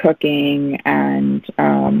experimenting with cooking. And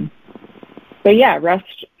but yeah,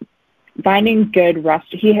 finding good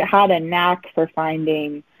he had a knack for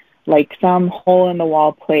finding like some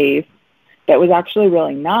hole-in-the-wall place that was actually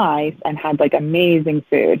really nice and had like amazing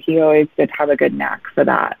food. He always did have a good knack for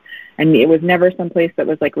that. And it was never some place that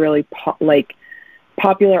was like really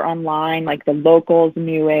popular online, like the locals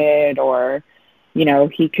knew it, or,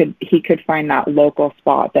 he could find that local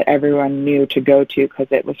spot that everyone knew to go to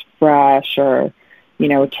because it was fresh or,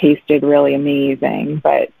 tasted really amazing.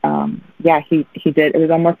 But yeah, he did. It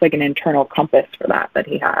was almost like an internal compass for that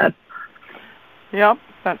he had. Yep.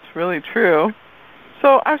 That's really true.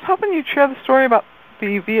 So I was hoping you'd share the story about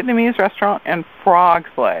the Vietnamese restaurant and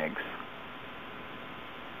frog's legs.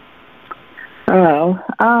 Oh,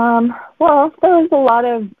 well, there was a lot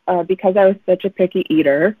of, because I was such a picky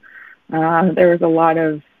eater, there was a lot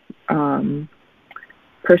of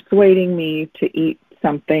persuading me to eat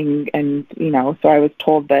something. And, so I was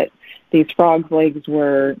told that these frog's legs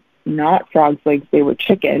were not frog's legs, they were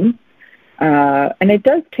chicken. And it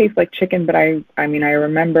does taste like chicken, but I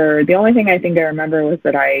remember, the only thing I think I remember was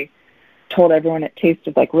that I told everyone it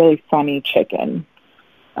tasted like really funny chicken.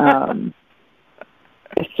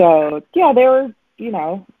 So yeah, they were,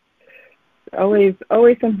 always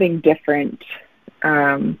something different.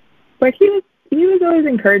 But he was always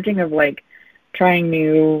encouraging of like trying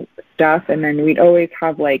new stuff, and then we'd always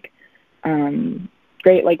have like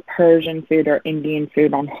great like Persian food or Indian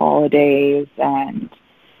food on holidays, and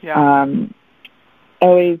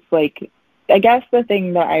always like, I guess the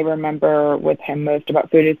thing that I remember with him most about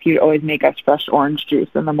food is he'd always make us fresh orange juice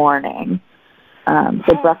in the morning.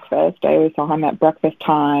 For breakfast, I always saw him at breakfast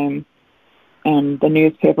time, and the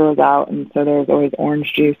newspaper was out, and so there was always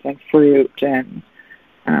orange juice and fruit, and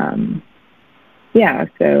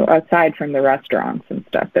so aside from the restaurants and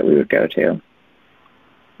stuff that we would go to.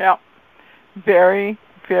 Yeah, very,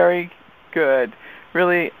 very good.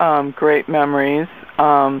 Really great memories,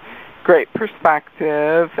 great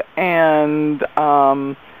perspective, and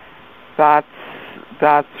that's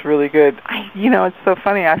really good. It's so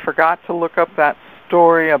funny. I forgot to look up that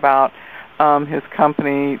story about his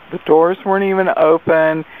company. The doors weren't even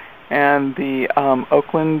open, and the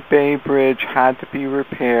Oakland Bay Bridge had to be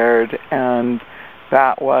repaired, and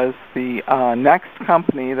that was the next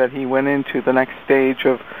company that he went into, the next stage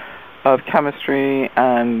of chemistry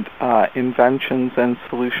and inventions and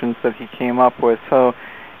solutions that he came up with. So,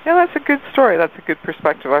 yeah, that's a good story. That's a good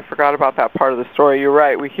perspective. I forgot about that part of the story. You're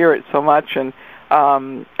right. We hear it so much, and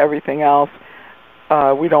everything else,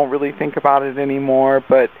 we don't really think about it anymore,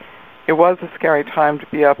 but it was a scary time to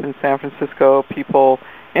be up in San Francisco. People,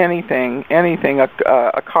 anything,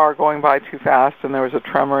 a car going by too fast and there was a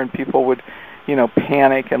tremor and people would,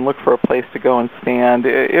 panic and look for a place to go and stand.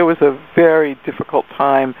 It was a very difficult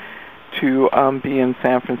time to be in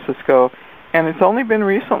San Francisco. And it's only been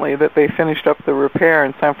recently that they finished up the repair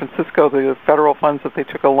in San Francisco. The federal funds that they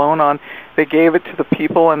took a loan on, they gave it to the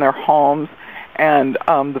people in their homes and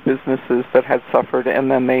the businesses that had suffered, and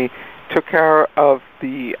then they took care of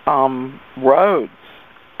the roads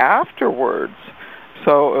afterwards.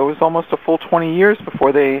 So it was almost a full 20 years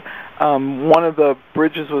before they, one of the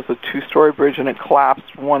bridges was a 2-story bridge, and it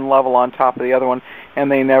collapsed one level on top of the other one,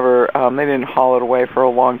 and they didn't haul it away for a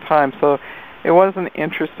long time. So it was an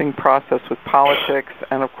interesting process with politics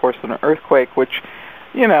and, of course, an earthquake, which,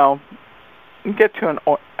 you get to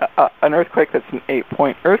an earthquake that's an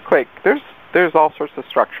 8-point earthquake, there's all sorts of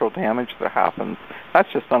structural damage that happens.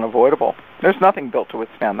 That's just unavoidable. There's nothing built to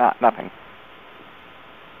withstand that, nothing.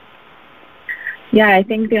 Yeah, I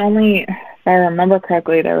think if I remember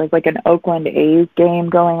correctly, there was like an Oakland A's game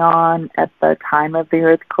going on at the time of the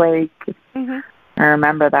earthquake. Mm-hmm. I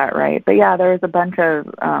remember that right. But yeah, there was a bunch of,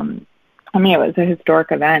 it was a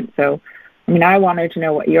historic event. So, I wanted to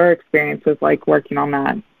know what your experience was like working on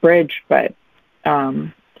that bridge, but I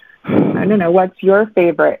don't know, what's your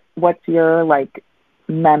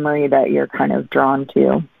memory that you're kind of drawn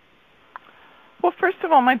to? Well, first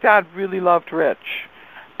of all, my dad really loved Rich.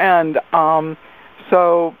 And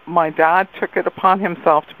so my dad took it upon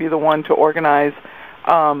himself to be the one to organize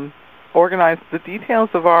the details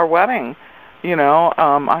of our wedding.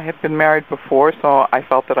 I had been married before, so I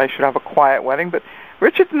felt that I should have a quiet wedding. But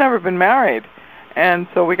Rich had never been married. And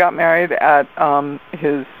so we got married at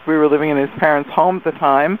we were living in his parents' home at the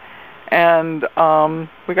time. And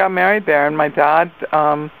we got married there. And my dad,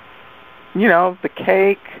 the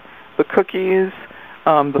cake, the cookies,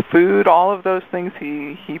 the food, all of those things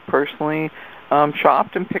he personally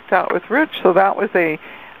shopped and picked out with Rich. So that was a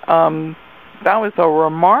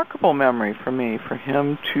remarkable memory for me, for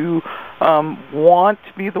him to want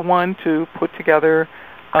to be the one to put together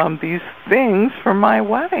these things for my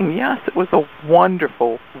wedding. Yes, it was a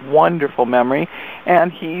wonderful, wonderful memory.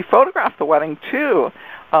 And he photographed the wedding, too,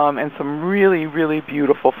 and some really, really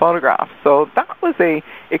beautiful photographs. So that was a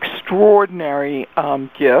extraordinary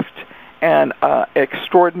gift and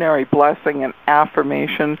extraordinary blessing and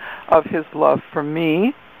affirmation of his love for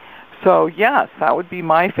me. So, yes, that would be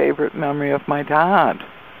my favorite memory of my dad.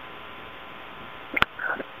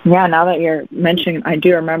 Yeah, now that you're mentioning, I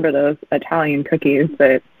do remember those Italian cookies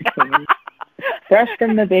that came fresh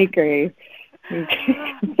from the bakery.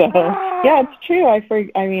 So, yeah, it's true.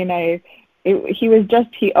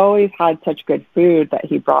 He always had such good food that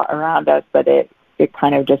he brought around us, but it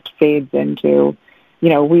kind of just fades into,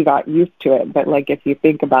 we got used to it. But, if you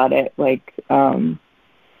think about it, oh,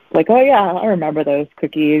 yeah, I remember those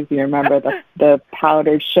cookies. You remember the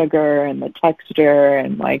powdered sugar and the texture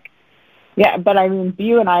and, yeah, but,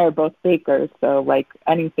 you and I are both bakers, so,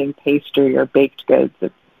 anything pastry or baked goods,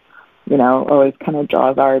 it, always kind of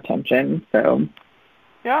draws our attention. So,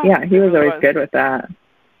 yeah, he was always good with that.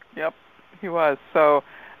 Yep, He was. So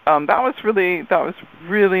that was really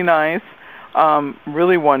nice,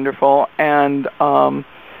 really wonderful, and so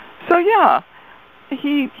yeah,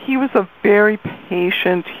 he was a very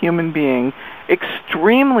patient human being,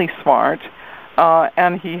 extremely smart,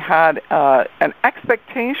 and he had an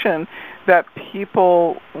expectation that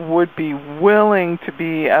people would be willing to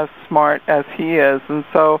be as smart as he is. And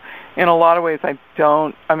so in a lot of ways,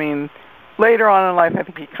 later on in life, I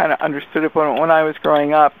think he kind of understood it, but when I was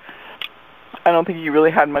growing up, I don't think he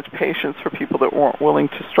really had much patience for people that weren't willing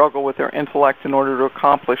to struggle with their intellect in order to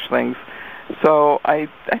accomplish things. So I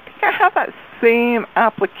think I have that same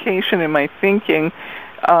application in my thinking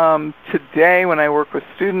today when I work with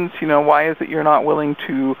students. Why is it you're not willing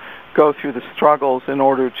to go through the struggles in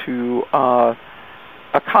order to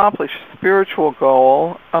accomplish a spiritual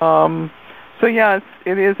goal? So yeah,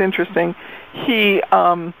 it is interesting. He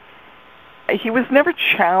was never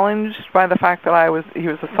challenged by the fact that he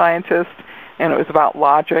was a scientist, and it was about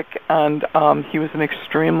logic, and he was an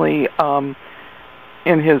extremely,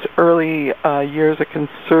 in his early years, a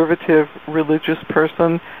conservative religious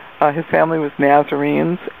person. His family was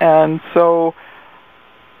Nazarenes, and so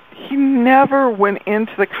he never went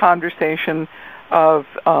into the conversation of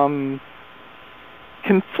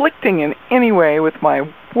conflicting in any way with my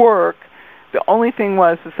work. The only thing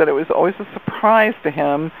is that it was always a surprise to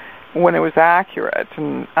him when it was accurate,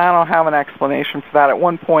 and I don't have an explanation for that. At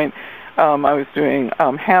one point, I was doing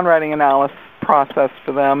handwriting analysis process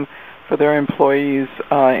for them, for their employees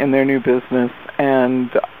in their new business,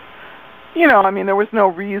 and there was no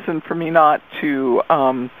reason for me not to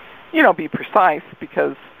be precise,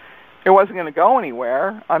 because it wasn't going to go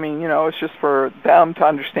anywhere. It's just for them to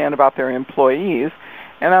understand about their employees.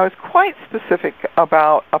 And I was quite specific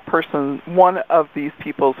about one of these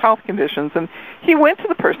people's health conditions, and he went to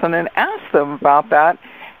the person and asked them about that,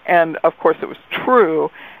 and of course it was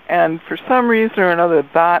true, and for some reason or another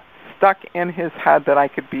that stuck in his head that I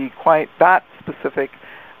could be quite that specific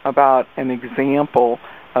about an example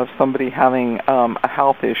of somebody having a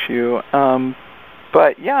health issue.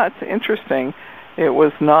 But yeah, it's interesting. It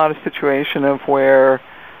was not a situation of where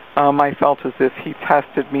I felt as if he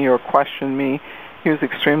tested me or questioned me. He was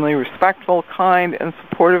extremely respectful, kind, and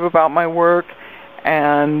supportive about my work,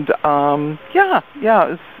 and it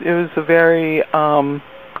was a very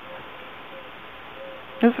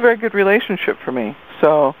good relationship for me.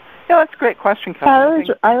 So yeah, that's a great question,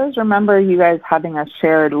 Kathy. I always remember you guys having a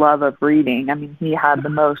shared love of reading. He had the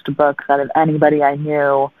most books out of anybody I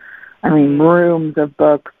knew. Rooms of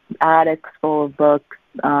books, attics full of books.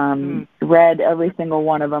 Read every single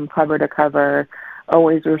one of them cover to cover.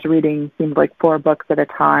 Always was reading, seemed like 4 books at a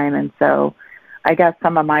time, and so I guess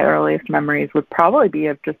some of my earliest memories would probably be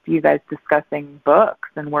of just you guys discussing books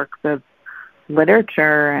and works of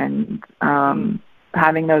literature and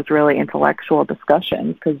having those really intellectual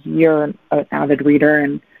discussions, because you're an avid reader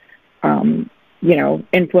and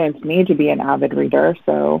influenced me to be an avid reader.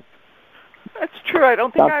 So that's true. I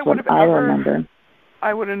don't think I would have ever. Remember.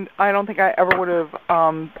 I don't think I ever would have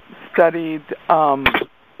studied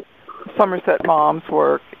Somerset Maugham's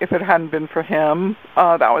work if it hadn't been for him.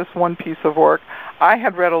 That was one piece of work. I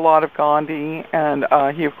had read a lot of Gandhi, and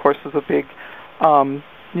he, of course, was a big,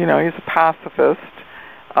 he's a pacifist,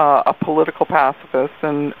 a political pacifist,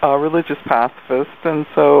 and a religious pacifist, and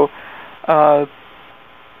so, the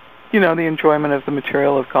enjoyment of the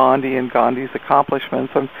material of Gandhi and Gandhi's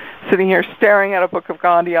accomplishments. I'm sitting here staring at a book of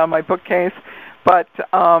Gandhi on my bookcase, but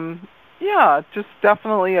just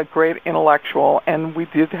definitely a great intellectual, and we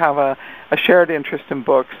did have a shared interest in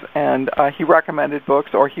books, and he recommended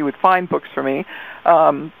books, or he would find books for me.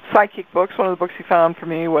 Psychic books. One of the books he found for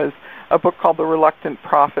me was a book called The Reluctant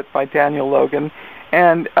Prophet by Daniel Logan,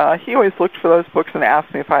 and he always looked for those books and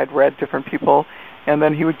asked me if I had read different people, and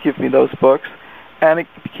then he would give me those books, and it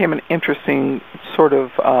became an interesting sort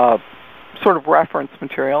of reference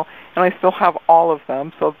material, and I still have all of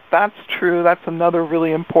them. So that's true. That's another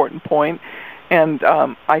really important point. And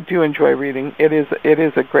I do enjoy reading. It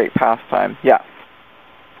is a great pastime. Yes.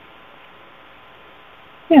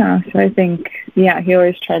 Yeah. So I think he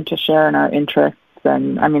always tried to share in our interests,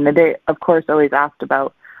 and they of course always asked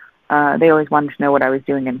about. They always wanted to know what I was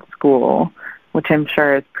doing in school, which I'm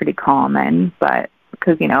sure is pretty common. But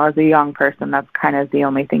because as a young person, that's kind of the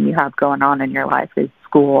only thing you have going on in your life is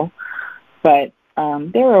school. But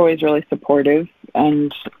they were always really supportive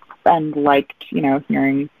and liked,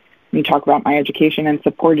 hearing me talk about my education, and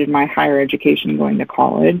supported my higher education going to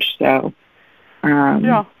college. So,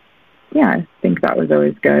 I think that was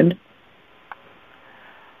always good.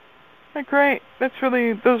 Great. Those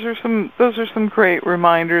are some great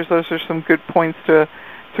reminders. Those are some good points to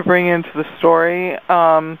bring into the story.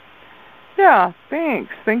 Yeah,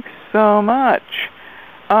 thanks. Thanks so much.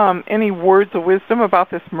 Any words of wisdom about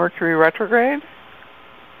this Mercury retrograde?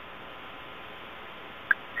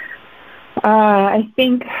 I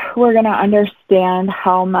think we're going to understand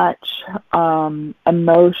how much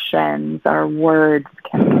emotions our words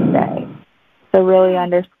can convey. So really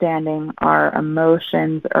understanding our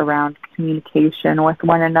emotions around communication with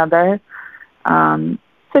one another.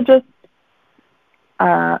 So just,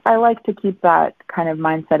 I like to keep that kind of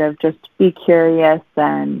mindset of just be curious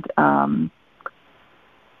and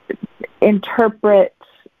interpret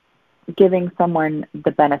giving someone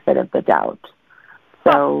the benefit of the doubt.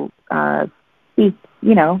 So, be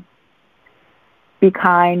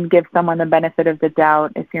kind, give someone the benefit of the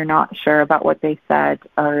doubt. If you're not sure about what they said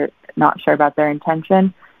or not sure about their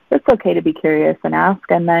intention, it's okay to be curious and ask,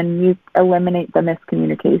 and then you eliminate the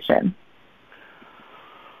miscommunication.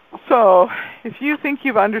 So if you think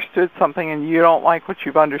you've understood something and you don't like what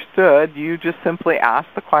you've understood, you just simply ask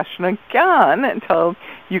the question again until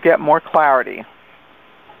you get more clarity.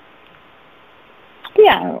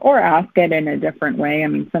 Yeah, or ask it in a different way. I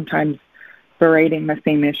mean, sometimes berating the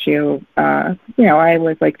same issue, I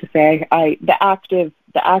always like to say, the active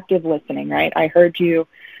listening, right? I heard you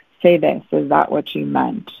say this. Is that what you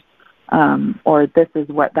meant? Or this is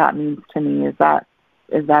what that means to me. Is that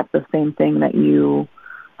the same thing that you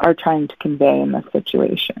are trying to convey in this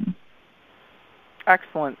situation?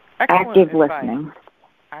 Excellent Active advice. listening.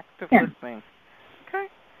 Active listening. Okay.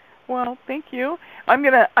 Well, thank you. I'm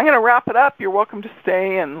gonna wrap it up. You're welcome to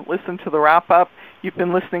stay and listen to the wrap up. You've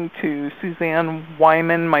been listening to Suzanne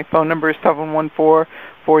Wyman. My phone number is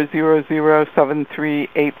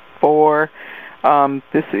 714-400-7384.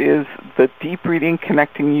 This is the Deep Reading,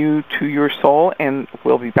 connecting you to your soul, and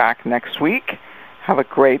we'll be back next week. Have a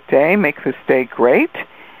great day. Make this day great.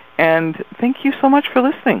 And thank you so much for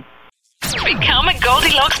listening. Become a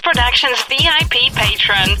Goldilocks Productions VIP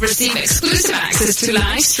patron. Receive exclusive access to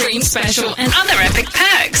live stream special and other epic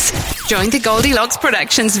perks. Join the Goldilocks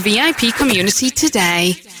Productions VIP community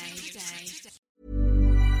today.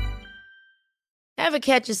 Ever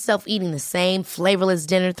catch yourself eating the same flavorless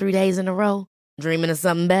dinner 3 days in a row? Dreaming of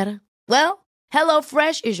something better? Well,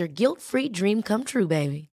 HelloFresh is your guilt-free dream come true,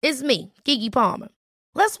 baby. It's me, Keke Palmer.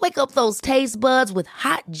 Let's wake up those taste buds with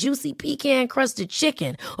hot, juicy pecan-crusted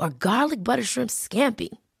chicken or garlic butter shrimp scampi.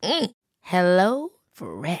 Hello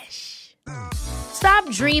Fresh. Stop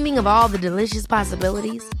dreaming of all the delicious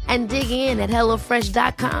possibilities and dig in at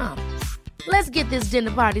HelloFresh.com. Let's get this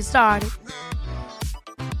dinner party started.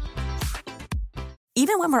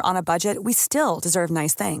 Even when we're on a budget, we still deserve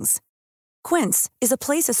nice things. Quince is a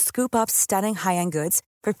place to scoop up stunning high-end goods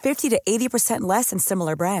for 50 to 80% less than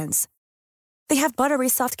similar brands. They have buttery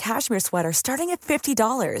soft cashmere sweaters starting at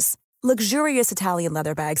 $50, luxurious Italian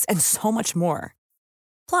leather bags, and so much more.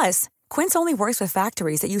 Plus, Quince only works with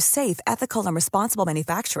factories that use safe, ethical, and responsible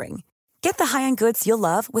manufacturing. Get the high-end goods you'll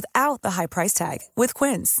love without the high price tag with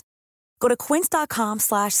Quince. Go to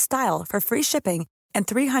quince.com/style for free shipping and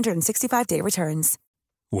 365-day returns.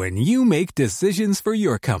 When you make decisions for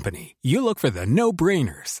your company, you look for the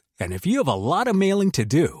no-brainers. And if you have a lot of mailing to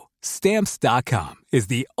do, Stamps.com is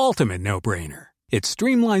the ultimate no-brainer. It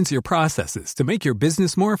streamlines your processes to make your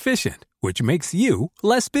business more efficient, which makes you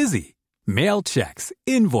less busy. Mail checks,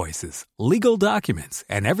 invoices, legal documents,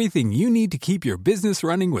 and everything you need to keep your business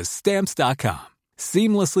running with Stamps.com.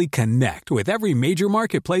 Seamlessly connect with every major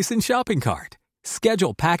marketplace and shopping cart.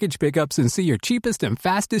 Schedule package pickups and see your cheapest and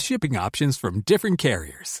fastest shipping options from different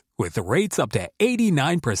carriers, with rates up to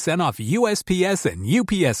 89% off USPS and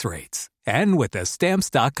UPS rates. And with the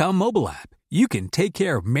Stamps.com mobile app, you can take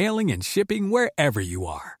care of mailing and shipping wherever you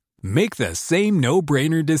are. Make the same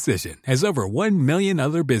no-brainer decision as over 1 million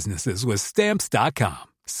other businesses with Stamps.com.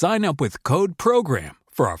 Sign up with code PROGRAM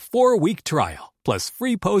for a 4-week trial, plus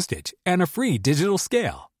free postage and a free digital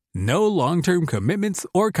scale. No long-term commitments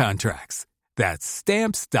or contracts. That's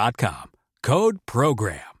Stamps.com. Code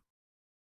PROGRAM.